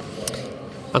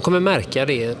 Man kommer märka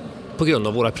det på grund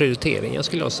av våra prioriteringar,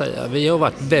 skulle jag säga. Vi har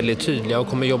varit väldigt tydliga och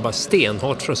kommer jobba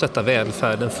stenhårt för att sätta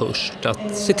välfärden först.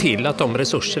 Att se till att de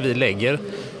resurser vi lägger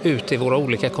ut i våra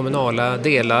olika kommunala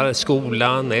delar,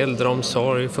 skolan,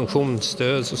 äldreomsorg,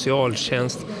 funktionsstöd,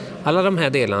 socialtjänst, alla de här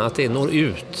delarna, att det når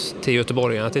ut till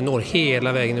göteborgarna, att det når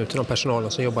hela vägen ut till de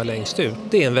personalen som jobbar längst ut.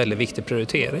 Det är en väldigt viktig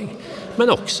prioritering. Men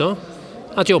också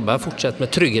att fortsätta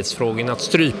med trygghetsfrågorna, att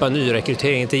strypa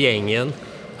nyrekryteringen till gängen,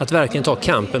 att verkligen ta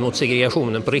kampen mot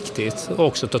segregationen på riktigt och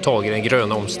också ta tag i den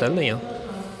gröna omställningen.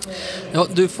 Ja,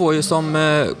 du får ju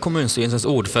som kommunstyrelsens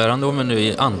ordförande, om jag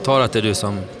nu antar att det är du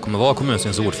som kommer vara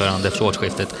kommunstyrelsens ordförande efter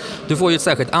årsskiftet, du får ju ett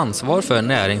särskilt ansvar för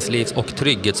näringslivs- och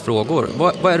trygghetsfrågor.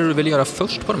 Vad är det du vill göra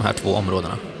först på de här 2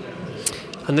 områdena?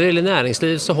 När det gäller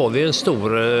näringsliv så har vi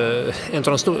en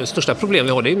av de största problemen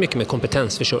vi har, det är mycket med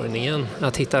kompetensförsörjningen.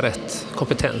 Att hitta rätt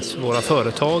kompetens för våra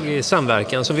företag i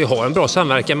samverkan. Så vi har en bra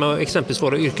samverkan med exempelvis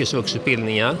våra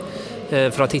yrkesvuxutbildningar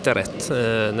för att hitta rätt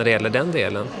när det gäller den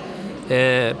delen.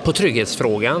 På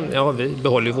trygghetsfrågan, vi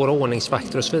behåller våra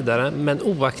ordningsvakter och så vidare, men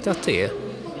oaktat det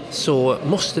så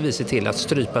måste vi se till att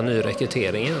strypa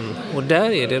nyrekryteringen. Och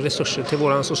där är det resurser till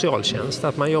vår socialtjänst,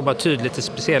 att man jobbar tydligt i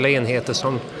speciella enheter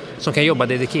som kan jobba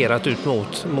dedikerat ut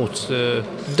mot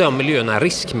de miljöerna,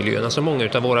 riskmiljöerna som många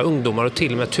av våra ungdomar och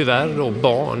till och med tyvärr och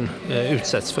barn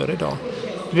utsätts för idag.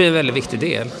 Det blir en väldigt viktig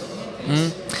del.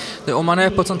 Om man är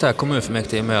på ett sånt här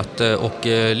kommunfullmäktigemöte och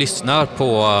lyssnar på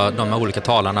de här olika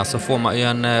talarna så får man ju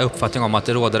en uppfattning om att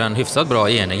det råder en hyfsat bra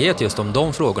enighet just om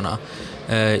de frågorna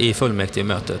i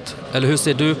fullmäktigemötet. Eller hur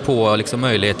ser du på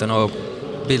möjligheten att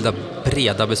bilda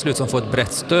breda beslut som får ett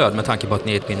brett stöd med tanke på att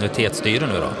ni är ett minoritetsstyre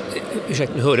nu då?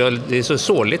 Ursäkta, nu hörde jag, det är så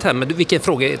såligt här, men vilken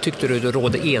fråga tyckte du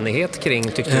rådde enighet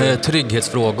kring?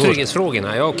 Trygghetsfrågor.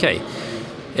 Trygghetsfrågorna, ja okej.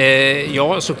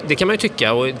 Ja, så det kan man ju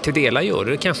tycka och till delar gör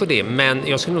det kanske det, men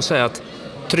jag skulle nog säga att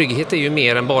trygghet är ju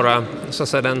mer än bara så att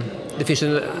säga, det finns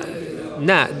ju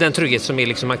den trygghet som är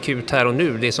liksom akut här och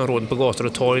nu, det som råder på gator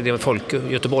och torg, det folk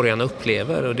göteborgarna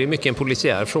upplever, och det är mycket en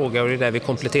polisiär fråga och det är där vi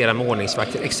kompletterar med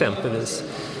ordningsvakter exempelvis.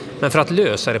 Men för att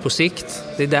lösa det på sikt,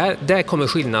 där kommer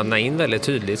skillnaderna in väldigt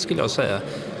tydligt skulle jag säga.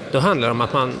 Då handlar det om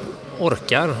att man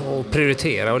orkar och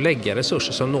prioritera och lägga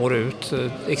resurser som når ut.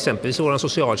 Exempelvis vår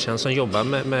socialtjänst som jobbar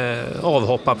med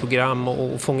avhopparprogram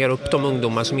och fångar upp de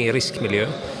ungdomar som är i riskmiljö.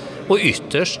 Och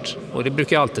ytterst, och det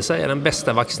brukar jag alltid säga, den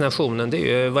bästa vaccinationen det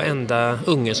är ju varenda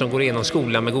unge som går igenom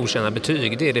skolan med godkända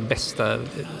betyg. Det är det bästa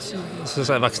så att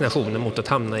säga, vaccinationen mot att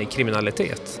hamna i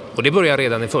kriminalitet. Och det börjar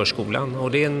redan i förskolan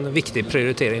och det är en viktig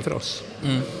prioritering för oss.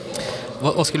 Mm.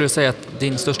 Vad skulle du säga att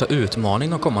din största utmaning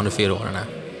de kommande 4 åren är?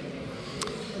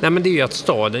 Nej, men det är ju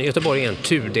att Göteborg är en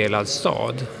tudelad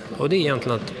stad. Och det är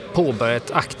egentligen att påbörja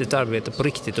ett aktivt arbete på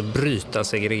riktigt och bryta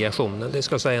segregationen. Det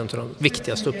ska jag säga en av de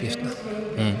viktigaste uppgifterna.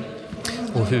 Mm.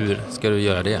 Och hur ska du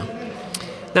göra det?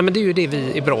 Nej, men det är ju det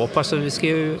vi är bra på. Alltså, vi ska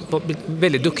ju vara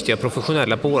väldigt duktiga och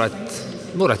professionella på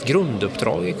vårt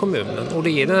grunduppdrag i kommunen. Och det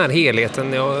är den här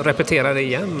helheten, jag repeterar det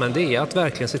igen, men det är att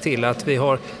verkligen se till att vi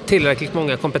har tillräckligt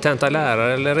många kompetenta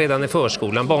lärare eller redan i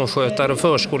förskolan, barnskötare och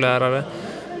förskollärare.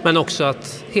 Men också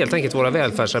att helt enkelt våra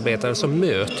välfärdsarbetare som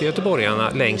möter göteborgarna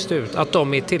längst ut, att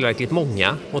de är tillräckligt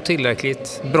många och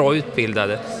tillräckligt bra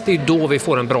utbildade. Det är då vi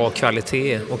får en bra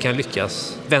kvalitet och kan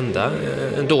lyckas vända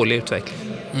en dålig utveckling.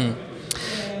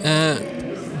 Mm.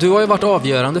 Du har ju varit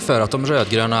avgörande för att de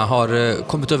rödgröna har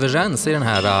kommit överens i den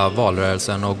här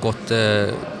valrörelsen och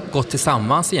gått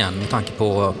tillsammans igen med tanke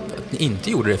på att ni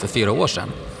inte gjorde det för 4 år sedan.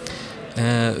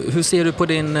 Hur ser du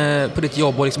på ditt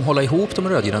jobb att liksom hålla ihop de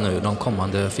rödgröna nu de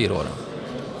kommande 4 åren?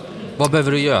 Vad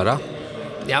behöver du göra?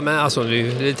 Ja, men alltså, det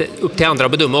är lite upp till andra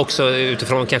att bedöma också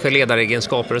utifrån kanske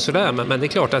ledaregenskaper och sådär. Men det är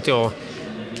klart att jag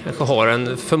kanske har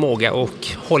en förmåga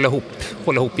att hålla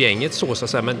ihop gänget så att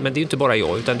säga. Men det är ju inte bara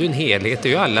jag, utan det är en helhet. Det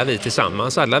är ju alla vi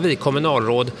tillsammans, alla vi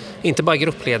kommunalråd, inte bara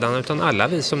gruppledarna utan alla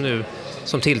vi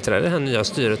som tillträder det här nya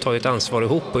styret har ett ansvar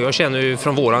ihop. Och jag känner ju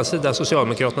från våran sida,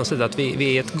 Socialdemokraternas sida, att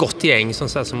vi är ett gott gäng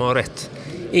som har rätt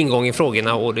ingång i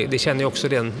frågorna. Och det känner jag också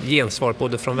den gensvar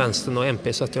både från vänstern och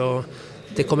MP, så att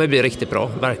det kommer bli riktigt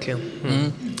bra, verkligen.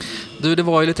 Mm. Du, det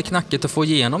var ju lite knackigt att få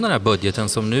igenom den här budgeten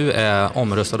som nu är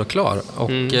omröstad och klar.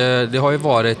 Och det har ju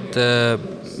varit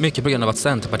mycket på grund av att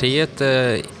Centerpartiet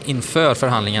inför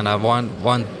förhandlingarna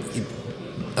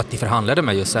att ni förhandlade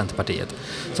med just Centerpartiet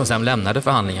som sen lämnade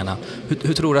förhandlingarna.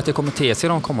 Hur tror du att det kommer te sig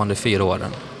de kommande 4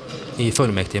 åren i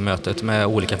fullmäktigemötet med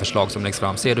olika förslag som läggs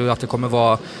fram? Ser du att det kommer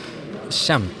vara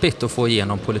kämpigt att få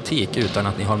igenom politik utan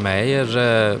att ni har med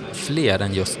er fler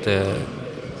än just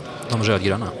de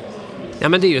rödgröna? Ja,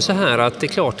 men det är ju så här att det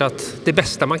är klart att det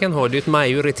bästa man kan ha det är ett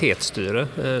majoritetsstyre.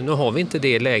 Nu har vi inte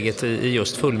det läget i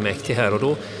just fullmäktige här,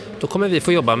 och då kommer vi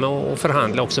få jobba med att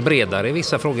förhandla också bredare i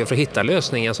vissa frågor för att hitta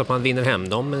lösningar så att man vinner hem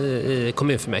dem i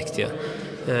kommunfullmäktige.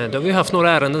 Då har vi haft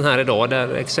några ärenden här idag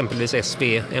där exempelvis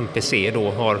SV, MPC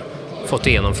då har fått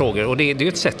igenom frågor, och det är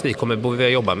ett sätt vi kommer behöva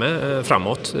jobba med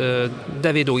framåt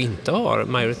där vi då inte har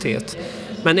majoritet.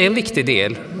 Men en viktig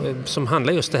del som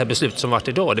handlar just det här beslutet som varit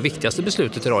idag, det viktigaste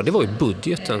beslutet idag, det var ju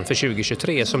budgeten för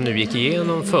 2023 som nu gick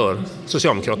igenom för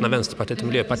Socialdemokraterna, Vänsterpartiet och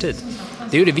Miljöpartiet.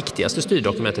 Det är ju det viktigaste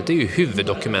styrdokumentet, det är ju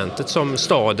huvuddokumentet som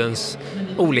stadens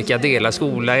olika delar,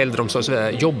 skola, äldreomsorg och så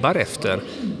vidare, jobbar efter.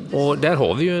 Och där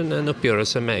har vi ju en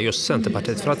uppgörelse med just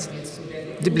Centerpartiet för att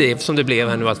det blev som det blev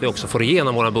här nu, att vi också får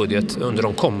igenom vår budget under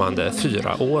de kommande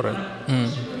 4 åren. Mm.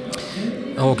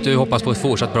 Och du hoppas på ett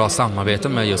fortsatt bra samarbete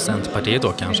med just Centerpartiet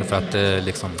då kanske för att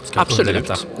liksom ska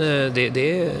underlätta? Absolut.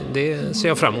 Det ser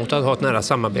jag fram emot, att ha ett nära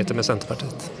samarbete med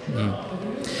Centerpartiet. Mm.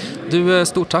 Du,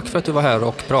 stort tack för att du var här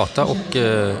och pratade och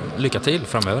lycka till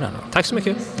framöver. Tack så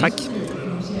mycket. Tack.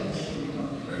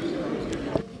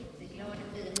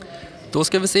 Då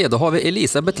ska vi se, då har vi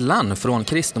Elisabeth Lann från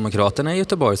Kristdemokraterna i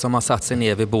Göteborg som har satt sig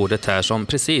ner vid bordet här, som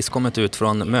precis kommit ut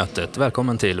från mötet.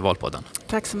 Välkommen till Valpodden.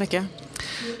 Tack så mycket.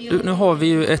 Du, nu har vi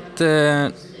ju ett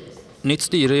nytt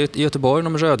styre i Göteborg,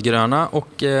 de rödgröna,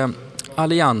 och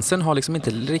alliansen har liksom inte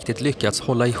riktigt lyckats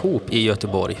hålla ihop i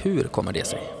Göteborg. Hur kommer det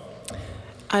sig?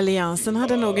 Alliansen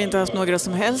hade nog inte haft några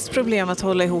som helst problem att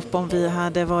hålla ihop om vi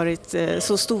hade varit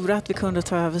så stora att vi kunde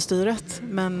ta över styret.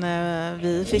 Men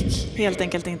vi fick helt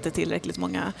enkelt inte tillräckligt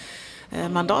många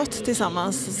mandat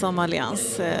tillsammans som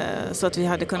allians så att vi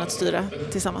hade kunnat styra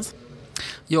tillsammans.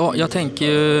 Ja, jag tänker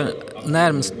ju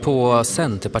närmast på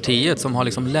Centerpartiet som har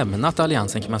liksom lämnat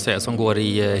alliansen kan man säga, som går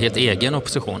i helt egen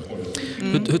opposition.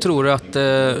 Hur tror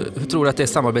du att det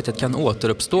samarbetet kan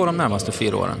återuppstå de närmaste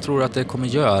 4 åren? Tror du att det kommer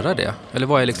göra det? Eller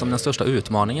vad är liksom den största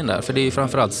utmaningen där? För det är ju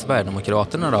framförallt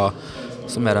Sverigedemokraterna då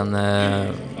som är den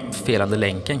felande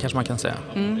länken kanske man kan säga.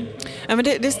 Ja, men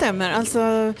det stämmer.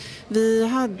 Alltså, vi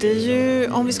hade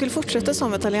ju, om vi skulle fortsätta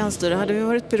som ett alliansstyre hade vi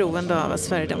varit beroende av att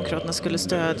Sverigedemokraterna skulle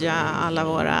stödja alla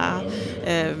våra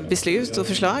beslut och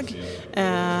förslag.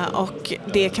 Och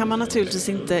det kan man naturligtvis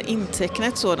inte inteckna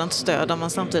ett sådant stöd om man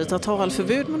samtidigt har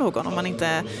talförbud med någon, om man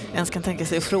inte ens kan tänka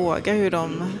sig att fråga hur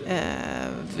de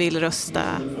vill rösta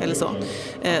eller så.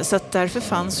 Så att därför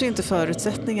fanns ju inte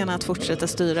förutsättningarna att fortsätta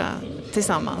styra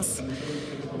tillsammans.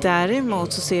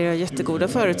 Däremot så ser jag jättegoda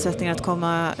förutsättningar att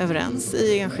komma överens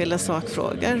i enskilda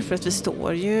sakfrågor för att vi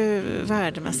står ju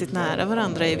värdemässigt nära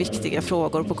varandra i viktiga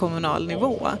frågor på kommunal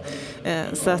nivå.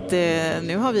 Så att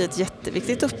nu har vi ett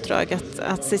jätteviktigt uppdrag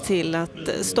att se till att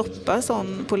stoppa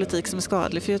sån politik som är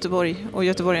skadlig för Göteborg och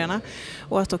göteborgarna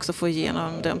och att också få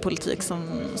igenom den politik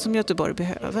som Göteborg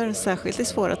behöver, särskilt i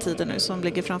svåra tider nu som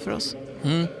ligger framför oss.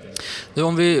 Nu,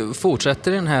 om vi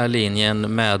fortsätter den här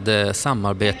linjen med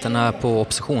samarbetena på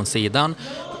oppositionssidan,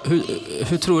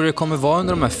 hur tror du det kommer vara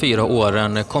under de här 4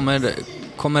 åren?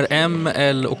 Kommer M,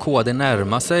 L och KD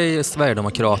närma sig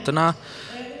Sverigedemokraterna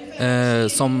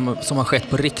som har skett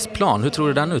på riksplan? Hur tror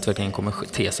du den utvecklingen kommer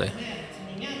te sig?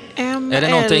 Är det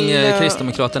någonting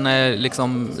Kristdemokraterna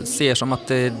liksom ser som att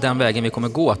det är den vägen vi kommer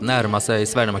gå, att närma sig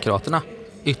Sverigedemokraterna?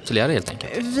 Ytterligare helt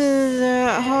enkelt. Vi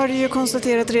har ju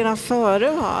konstaterat redan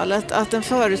före valet att en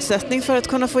förutsättning för att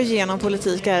kunna få igenom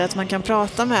politik är att man kan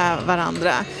prata med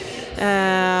varandra.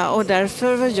 Och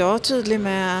därför var jag tydlig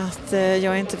med att jag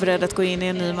är inte beredd att gå in i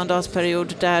en ny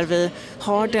mandatperiod där vi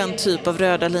har den typ av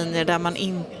röda linjer där man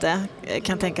inte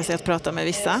kan tänka sig att prata med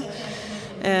vissa.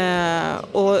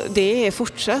 Och det är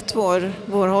fortsatt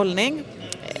vår hållning.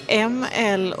 M,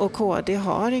 L och KD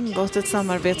har ingått ett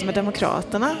samarbete med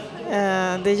Demokraterna.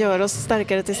 Det gör oss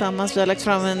starkare tillsammans. Vi har lagt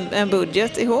fram en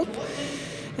budget ihop.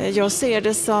 Jag ser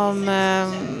det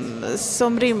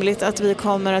som rimligt att vi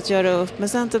kommer att göra upp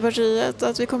med Centerpartiet och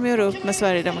att vi kommer göra upp med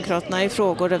Sverigedemokraterna i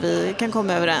frågor där vi kan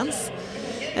komma överens.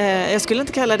 Jag skulle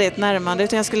inte kalla det ett närmande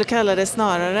utan jag skulle kalla det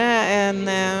snarare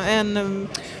en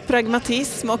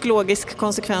pragmatism och logisk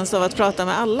konsekvens av att prata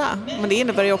med alla. Men det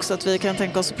innebär ju också att vi kan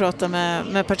tänka oss att prata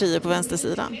med partier på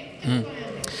vänstersidan.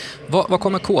 Vad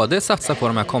kommer KD satsa på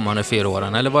de här kommande 4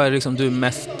 åren? Eller vad är liksom du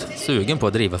mest sugen på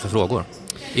att driva för frågor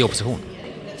i opposition?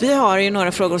 Vi har ju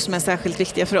några frågor som är särskilt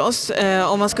viktiga för oss.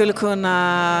 Om man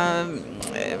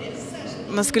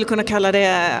skulle kunna kalla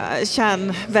det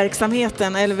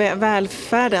kärnverksamheten eller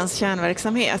välfärdens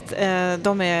kärnverksamhet.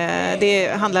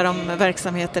 Det handlar om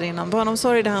verksamheter inom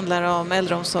barnomsorg, det handlar om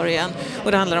äldreomsorgen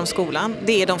och det handlar om skolan.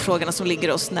 Det är de frågorna som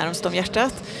ligger oss närmast om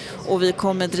hjärtat. Och vi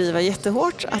kommer driva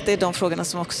jättehårt att det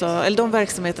är de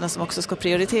verksamheterna som också ska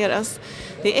prioriteras.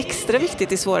 Det är extra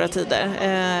viktigt i svåra tider,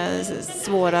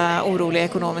 svåra oroliga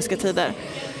ekonomiska tider.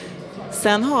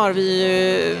 Sen har vi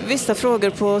ju vissa frågor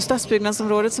på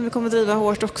stadsbyggnadsområdet som vi kommer driva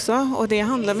hårt också och det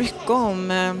handlar mycket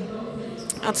om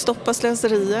att stoppa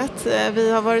slöseriet.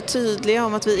 Vi har varit tydliga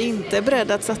om att vi inte är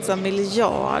beredda att satsa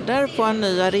miljarder på en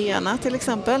ny arena till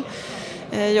exempel.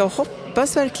 Jag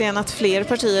hoppas verkligen att fler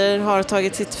partier har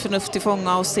tagit sitt förnuft till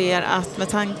fånga och ser att med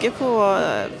tanke på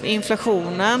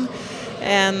inflationen,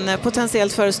 en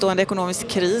potentiellt förestående ekonomisk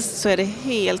kris så är det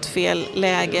helt fel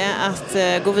läge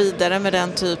att gå vidare med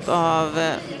den typ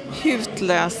av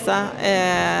hutlösa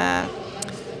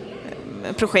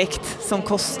projekt som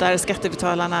kostar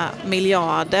skattebetalarna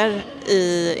miljarder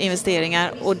i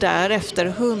investeringar och därefter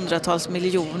hundratals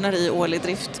miljoner i årlig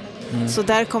drift. Så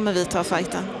där kommer vi ta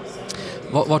fighten.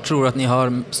 Vad tror du att ni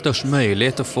har störst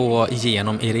möjlighet att få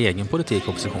igenom er egen politik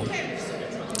opposition?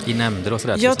 I nämnder och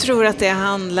sådär? Jag tror att det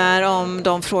handlar om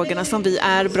de frågorna som vi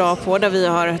är bra på, där vi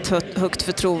har ett högt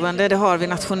förtroende. Det har vi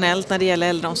nationellt när det gäller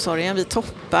äldreomsorgen. Vi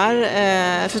toppar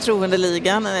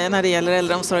förtroendeligan när det gäller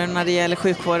äldreomsorgen och när det gäller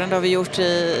sjukvården. Det har vi gjort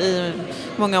i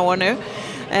många år nu.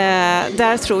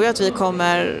 Där tror jag att vi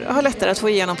kommer ha lättare att få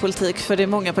igenom politik för det är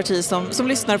många partier som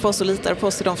lyssnar på oss och litar på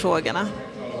oss i de frågorna.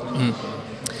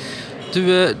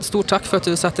 Du, stort tack för att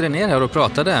du satte dig ner här och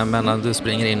pratade medan du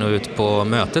springer in och ut på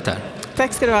mötet här.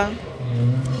 Tack ska du ha.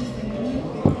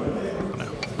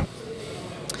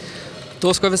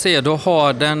 Då ska vi se, då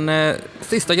har den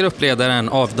sista gruppledaren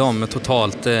av de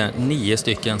totalt 9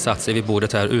 stycken satt sig vid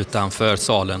bordet här utanför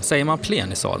salen. Säger man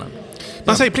plenisalen?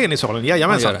 Man säger plenisalen,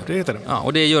 jajamensan. Det heter det. Ja,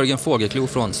 och det är Jörgen Fågelklo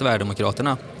från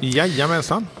Sverigedemokraterna.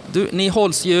 Jajamensan. Du, ni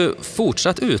hålls ju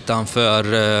fortsatt utanför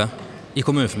i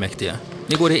kommunfullmäktige.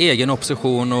 Ni går i egen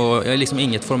opposition och är liksom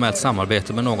inget formellt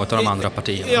samarbete med något av de andra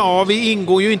partierna. Ja, vi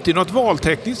ingår ju inte i något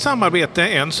valtekniskt samarbete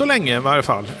än så länge i varje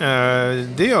fall.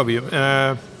 Det gör vi ju.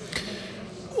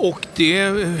 Och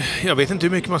jag vet inte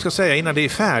hur mycket man ska säga innan det är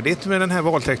färdigt med den här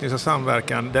valtekniska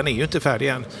samverkan. Den är ju inte färdig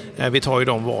än. Vi tar ju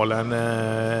de valen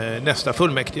nästa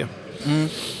fullmäktige.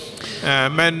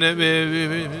 Men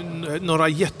några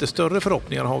jättestörre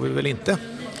förhoppningar har vi väl inte.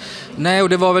 Nej, och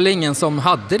det var väl ingen som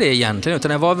hade det egentligen,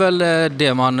 utan det var väl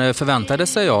det man förväntade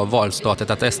sig av valstatet,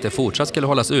 att SD fortsatt skulle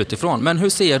hållas utifrån. Men hur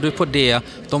ser du på det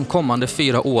de kommande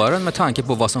 4 åren med tanke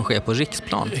på vad som sker på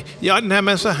riksplan? Ja, nej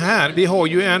men så här, vi har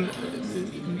ju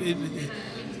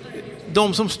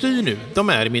de som styr nu, de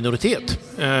är i minoritet.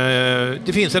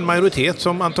 Det finns en majoritet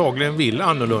som antagligen vill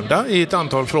annorlunda i ett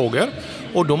antal frågor.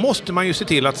 Och då måste man ju se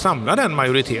till att samla den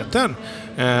majoriteten.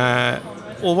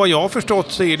 Och vad jag har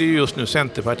förstått så är det just nu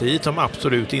Centerpartiet som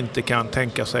absolut inte kan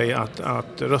tänka sig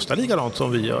att rösta likadant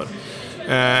som vi gör.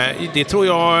 Det tror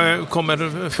jag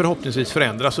kommer förhoppningsvis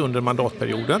förändras under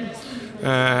mandatperioden.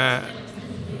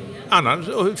 Annars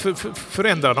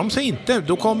förändrar de sig inte,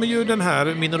 då kommer ju den här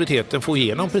minoriteten få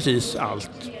igenom precis allt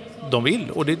de vill.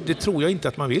 Och det tror jag inte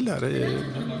att man vill här,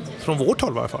 från vårt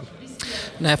håll i alla fall.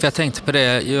 Nej, för jag tänkte på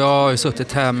det. Jag har ju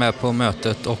suttit här med på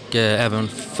mötet och även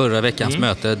förra veckans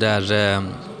möte där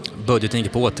budgeten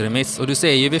gick på återremiss. Och du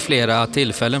säger ju vid flera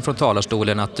tillfällen från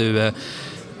talarstolen att du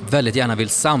väldigt gärna vill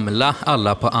samla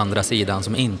alla på andra sidan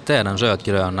som inte är den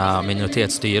rödgröna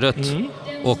minoritetsstyret.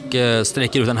 Och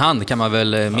sträcker ut en hand kan man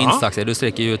väl minst sagt säga. Du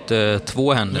sträcker ut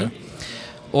 2 händer.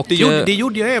 Och, det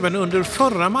gjorde jag även under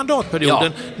förra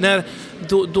mandatperioden. När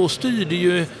då styrde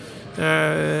ju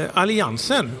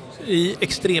Alliansen i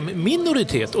extrem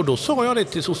minoritet, och då sa jag det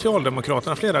till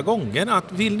Socialdemokraterna flera gånger, att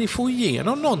vill ni få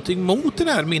igenom någonting mot den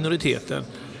här minoriteten,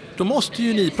 då måste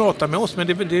ju ni prata med oss, men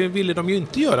det ville de ju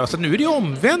inte göra. Så nu är det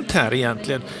omvänt här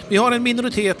egentligen. Vi har en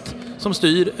minoritet som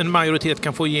styr, en majoritet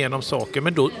kan få igenom saker,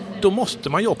 men då måste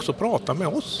man ju också prata med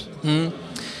oss.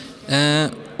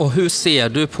 Och hur ser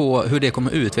du på hur det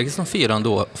kommer utvecklas de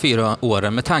 4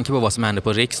 åren med tanke på vad som händer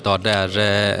på riksdag där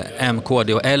M,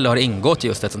 KD och L har ingått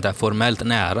just ett sånt där formellt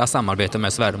nära samarbete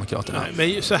med Sverigedemokraterna?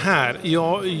 Nej, men så här,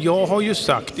 jag har ju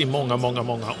sagt i många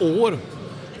år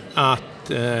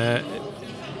att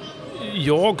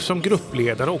jag som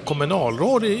gruppledare och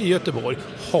kommunalråd i Göteborg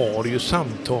har ju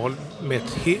samtal med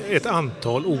ett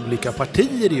antal olika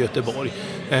partier i Göteborg.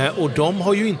 Och de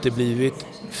har ju inte blivit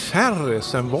färre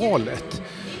sedan valet.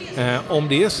 Om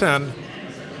det sen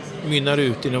mynnar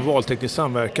ut i en valteknisk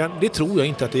samverkan, det tror jag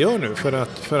inte att det gör nu,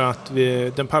 för att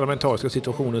den parlamentariska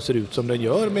situationen ser ut som den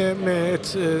gör med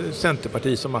ett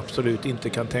Centerparti som absolut inte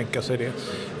kan tänka sig det.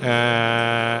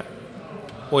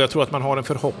 Och jag tror att man har en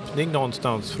förhoppning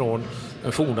någonstans från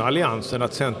den forna alliansen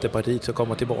att Centerpartiet ska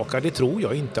komma tillbaka. Det tror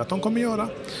jag inte att de kommer göra.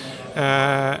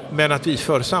 Men att vi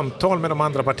för samtal med de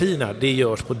andra partierna, det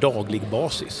görs på daglig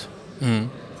basis.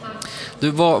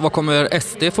 Du, vad kommer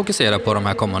SD fokusera på de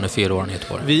här kommande 4 åren i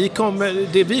Göteborg?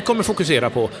 Det vi kommer fokusera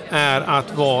på är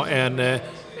att vara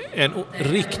en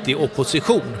riktig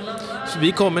opposition. Så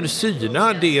vi kommer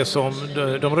syna det som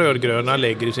de rödgröna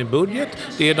lägger i sin budget.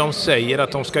 Det de säger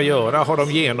att de ska göra, har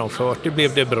de genomfört det,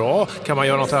 blev det bra, kan man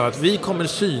göra något annat? Vi kommer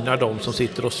syna de som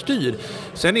sitter och styr.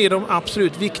 Sen är de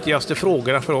absolut viktigaste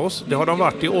frågorna för oss, det har de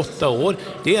varit i 8 år,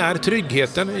 det är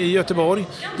tryggheten i Göteborg,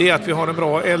 det är att vi har en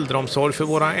bra äldreomsorg för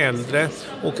våra äldre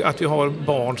och att vi har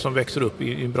barn som växer upp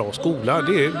i en bra skola.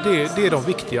 Det är de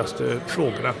viktigaste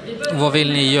frågorna. Vad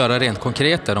vill ni göra rent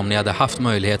konkret där om ni hade haft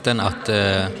möjligheten att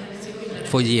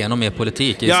få igenom er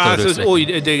politik i större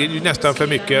utsträckning? Det är ju nästan för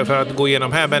mycket för att gå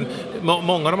igenom här, men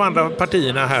många av de andra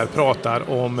partierna här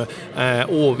pratar om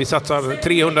vi satsar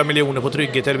 300 miljoner på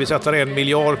trygghet eller vi satsar 1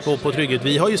 miljard på trygghet.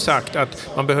 Vi har ju sagt att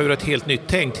man behöver ett helt nytt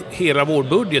tänk. Hela vår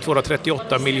budget, våra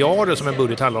 38 miljarder som en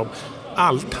budget handlar om,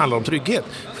 allt handlar om trygghet.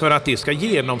 För att det ska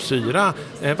genomsyra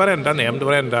varenda nämnd och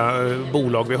varenda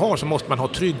bolag vi har, så måste man ha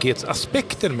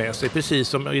trygghetsaspekten med sig. Precis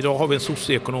som idag har vi en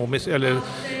socioekonomisk eller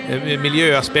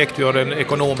miljöaspekt, vi har en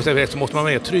ekonomisk aspekt, så måste man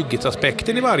ha med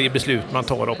trygghetsaspekten i varje beslut man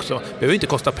tar också. Det behöver inte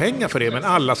kosta pengar för det, men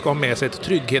alla ska ha med sig ett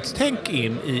trygghetstänk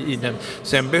in i den.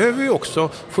 Sen behöver vi också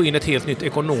få in ett helt nytt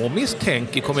ekonomiskt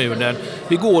tänk i kommunen.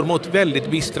 Vi går mot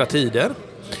väldigt bistra tider.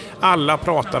 Alla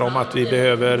pratar om att vi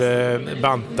behöver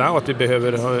banta och att vi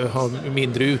behöver ha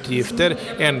mindre utgifter.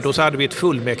 Ändå så hade vi ett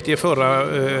fullmäktige förra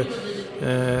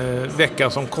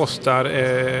veckan som kostar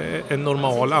en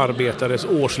normal arbetares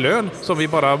årslön, som vi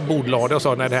bara bordlade och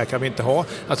sa nej, det här kan vi inte ha.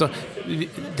 Alltså,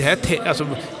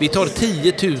 vi tar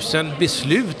 10 000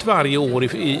 beslut varje år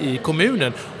i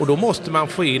kommunen, och då måste man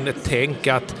få in ett tänk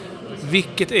att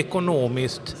vilket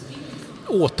ekonomiskt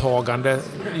åtagande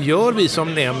gör vi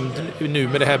som nämnd nu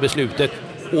med det här beslutet,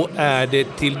 och är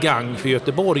det till gang för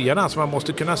göteborgarna? Så man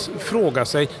måste kunna fråga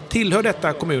sig, tillhör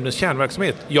detta kommunens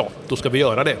kärnverksamhet? Ja, då ska vi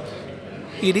göra det.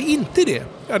 Är det inte det,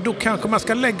 ja, då kanske man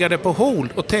ska lägga det på hold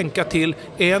och tänka till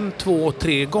 1, 2,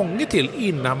 3 gånger till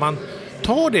innan man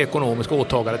tar det ekonomiska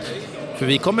åtagandet.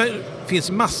 För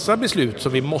finns massa beslut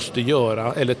som vi måste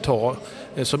göra eller ta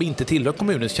som inte tillhör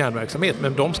kommunens kärnverksamhet.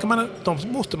 Men de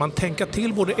måste man tänka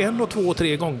till både 1, 2 och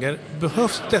 3 gånger.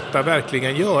 Behövs detta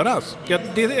verkligen göras? Ja,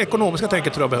 det ekonomiska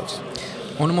tänket tror jag behövs.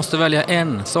 Om du måste välja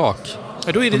en sak.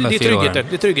 Ja, då är det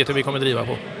är tryggheten vi kommer driva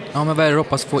på. Ja, men vad är det du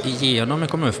hoppas få igenom i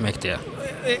kommunfullmäktige?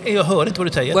 Jag hör inte vad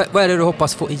du säger. Vad är det du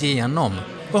hoppas få igenom?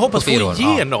 Vad hoppas få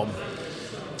igenom? Ja.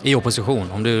 I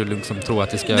opposition, om du liksom tror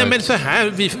att det ska... Nej, men så här,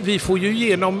 vi får ju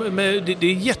igenom, det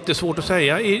är jättesvårt att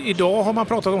säga. Idag har man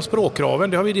pratat om språkkraven,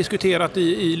 det har vi diskuterat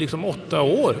i liksom 8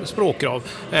 år, språkkrav.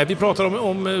 Vi pratar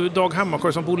om Dag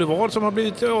Hammarskjöld som boulevard som har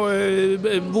blivit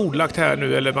bordlagt här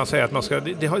nu, eller man säger att man ska...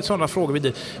 Det har sådana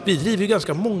frågor vi driver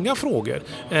ganska många frågor.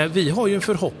 Vi har ju en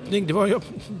förhoppning, det var ju...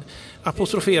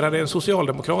 apostroferade en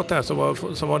socialdemokrat här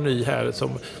som var ny här,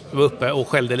 som var uppe och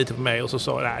skällde lite på mig, och så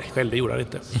sa nej, skällde gjorde han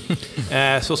inte.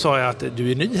 Så sa jag att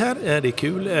du är ny här, det är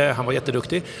kul, han var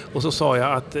jätteduktig, och så sa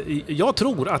jag att jag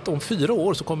tror att om 4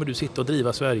 år så kommer du sitta och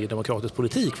driva Sverigedemokratisk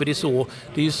politik, för det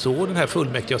är ju så den här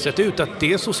fullmäktige har sett ut, att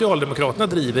det Socialdemokraterna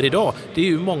driver idag, det är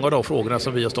ju många av de frågorna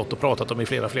som vi har stått och pratat om i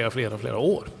flera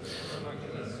år.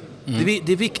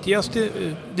 Det viktigaste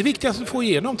att få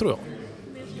igenom, tror jag,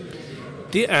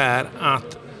 det är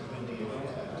att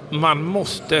man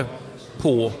måste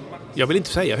jag vill inte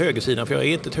säga högersidan, för jag är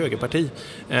inte ett högerparti,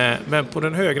 men på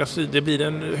den högra sidan, det blir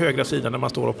den högra sidan när man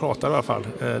står och pratar i alla fall,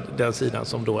 den sidan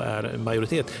som då är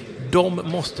majoritet. De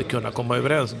måste kunna komma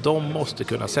överens, de måste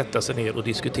kunna sätta sig ner och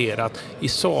diskutera att i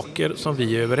saker som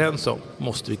vi är överens om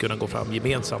måste vi kunna gå fram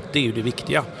gemensamt. Det är ju det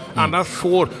viktiga. Annars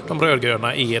får de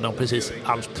rödgröna igenom precis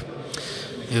allt.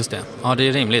 Just det. Ja, det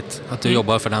är rimligt att du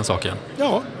jobbar för den saken.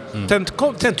 Ja.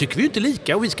 Sen tycker vi ju inte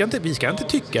lika, och vi ska inte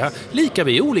tycka lika,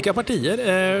 vi är olika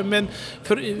partier, men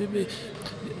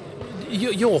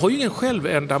jag har ju ingen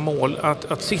självändamål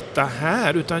att sitta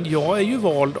här, utan jag är ju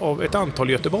vald av ett antal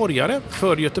göteborgare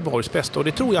för Göteborgs bästa, och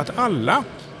det tror jag att alla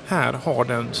här har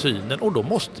den synen, och då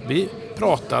måste vi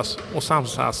pratas och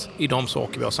samsas i de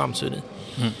saker vi har samsyn i.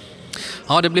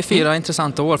 Ja, det blir 4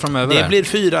 intressanta år framöver. Det blir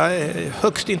 4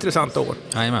 högst intressanta år.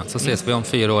 Jajamän, så ses vi om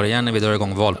 4 år igen när vi drar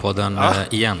igång valpodden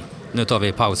igen. Nu tar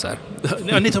vi paus här.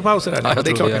 Ja, ni tar pauser här. Ja,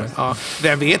 det är klart. Ja.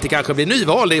 Vem vet, det kanske blir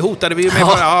nyval. Det hotade vi ju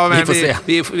med. Vi får se.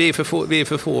 Vi är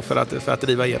för få för att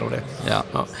driva igenom det.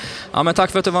 Ja, men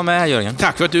tack för att du var med, Jörgen.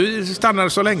 Tack för att du stannade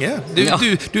så länge.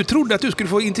 Du trodde att du skulle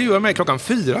få intervjua mig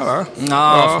 4:00, va?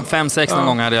 Ja, 5-6 någon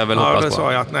gång hade jag väl hoppats på. Ja, det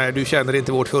sa jag att nej, du känner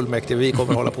inte vårt fullmäktige. Vi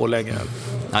kommer hålla på länge.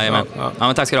 Jajamän. Ja,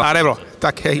 men tack ska du ha. Ja, det är bra.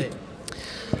 Tack, hej.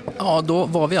 Ja, då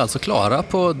var vi alltså klara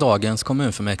på dagens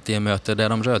kommunfullmäktigemöte där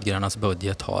de rödgrönas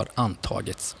budget har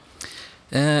antagits.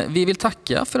 Vi vill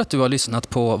tacka för att du har lyssnat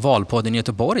på Valpodden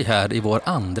Göteborg här i vår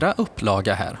andra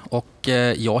upplaga här. Och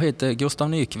jag heter Gustav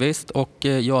Nyqvist och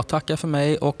jag tackar för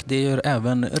mig, och det gör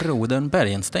även Roden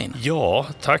Bergenstein. Ja,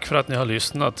 tack för att ni har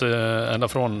lyssnat ända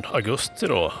från augusti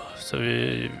då. Så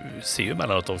vi ser ju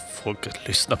mellan att folk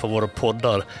lyssnar på våra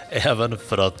poddar även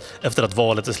efter att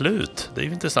valet är slut. Det är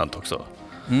ju intressant också.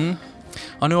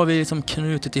 Ja, nu har vi liksom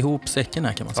knutit ihop säcken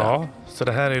här, kan man säga. Ja, så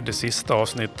det här är det sista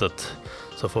avsnittet.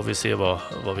 Så får vi se vad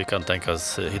vi kan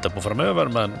tänkas hitta på framöver.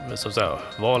 Men så att säga,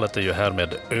 valet är ju härmed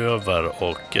över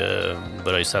och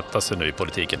börjar ju sätta sig nu i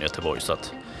politiken i Göteborg. Så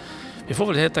att vi får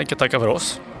väl helt enkelt tacka för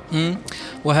oss.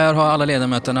 Och här har alla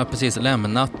ledamöterna precis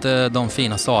lämnat de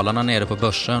fina salarna nere på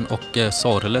börsen, och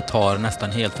sorlet har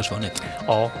nästan helt försvunnit.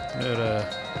 Ja, nu är det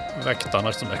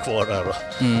väktarna som är kvar där och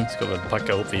ska väl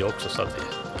packa ihop vi också. Så att vi...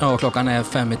 Ja, och klockan är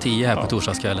 5:10 här på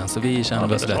torsdagskvällen, så vi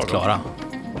känner oss rätt klara.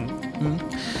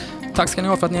 Tack ska ni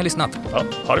ha för att ni har lyssnat. Ja,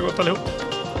 ha det gott allihop.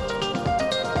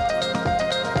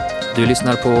 Du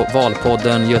lyssnar på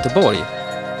Valpodden Göteborg.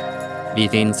 Vi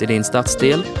finns i din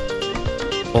stadsdel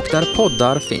och där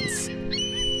poddar finns.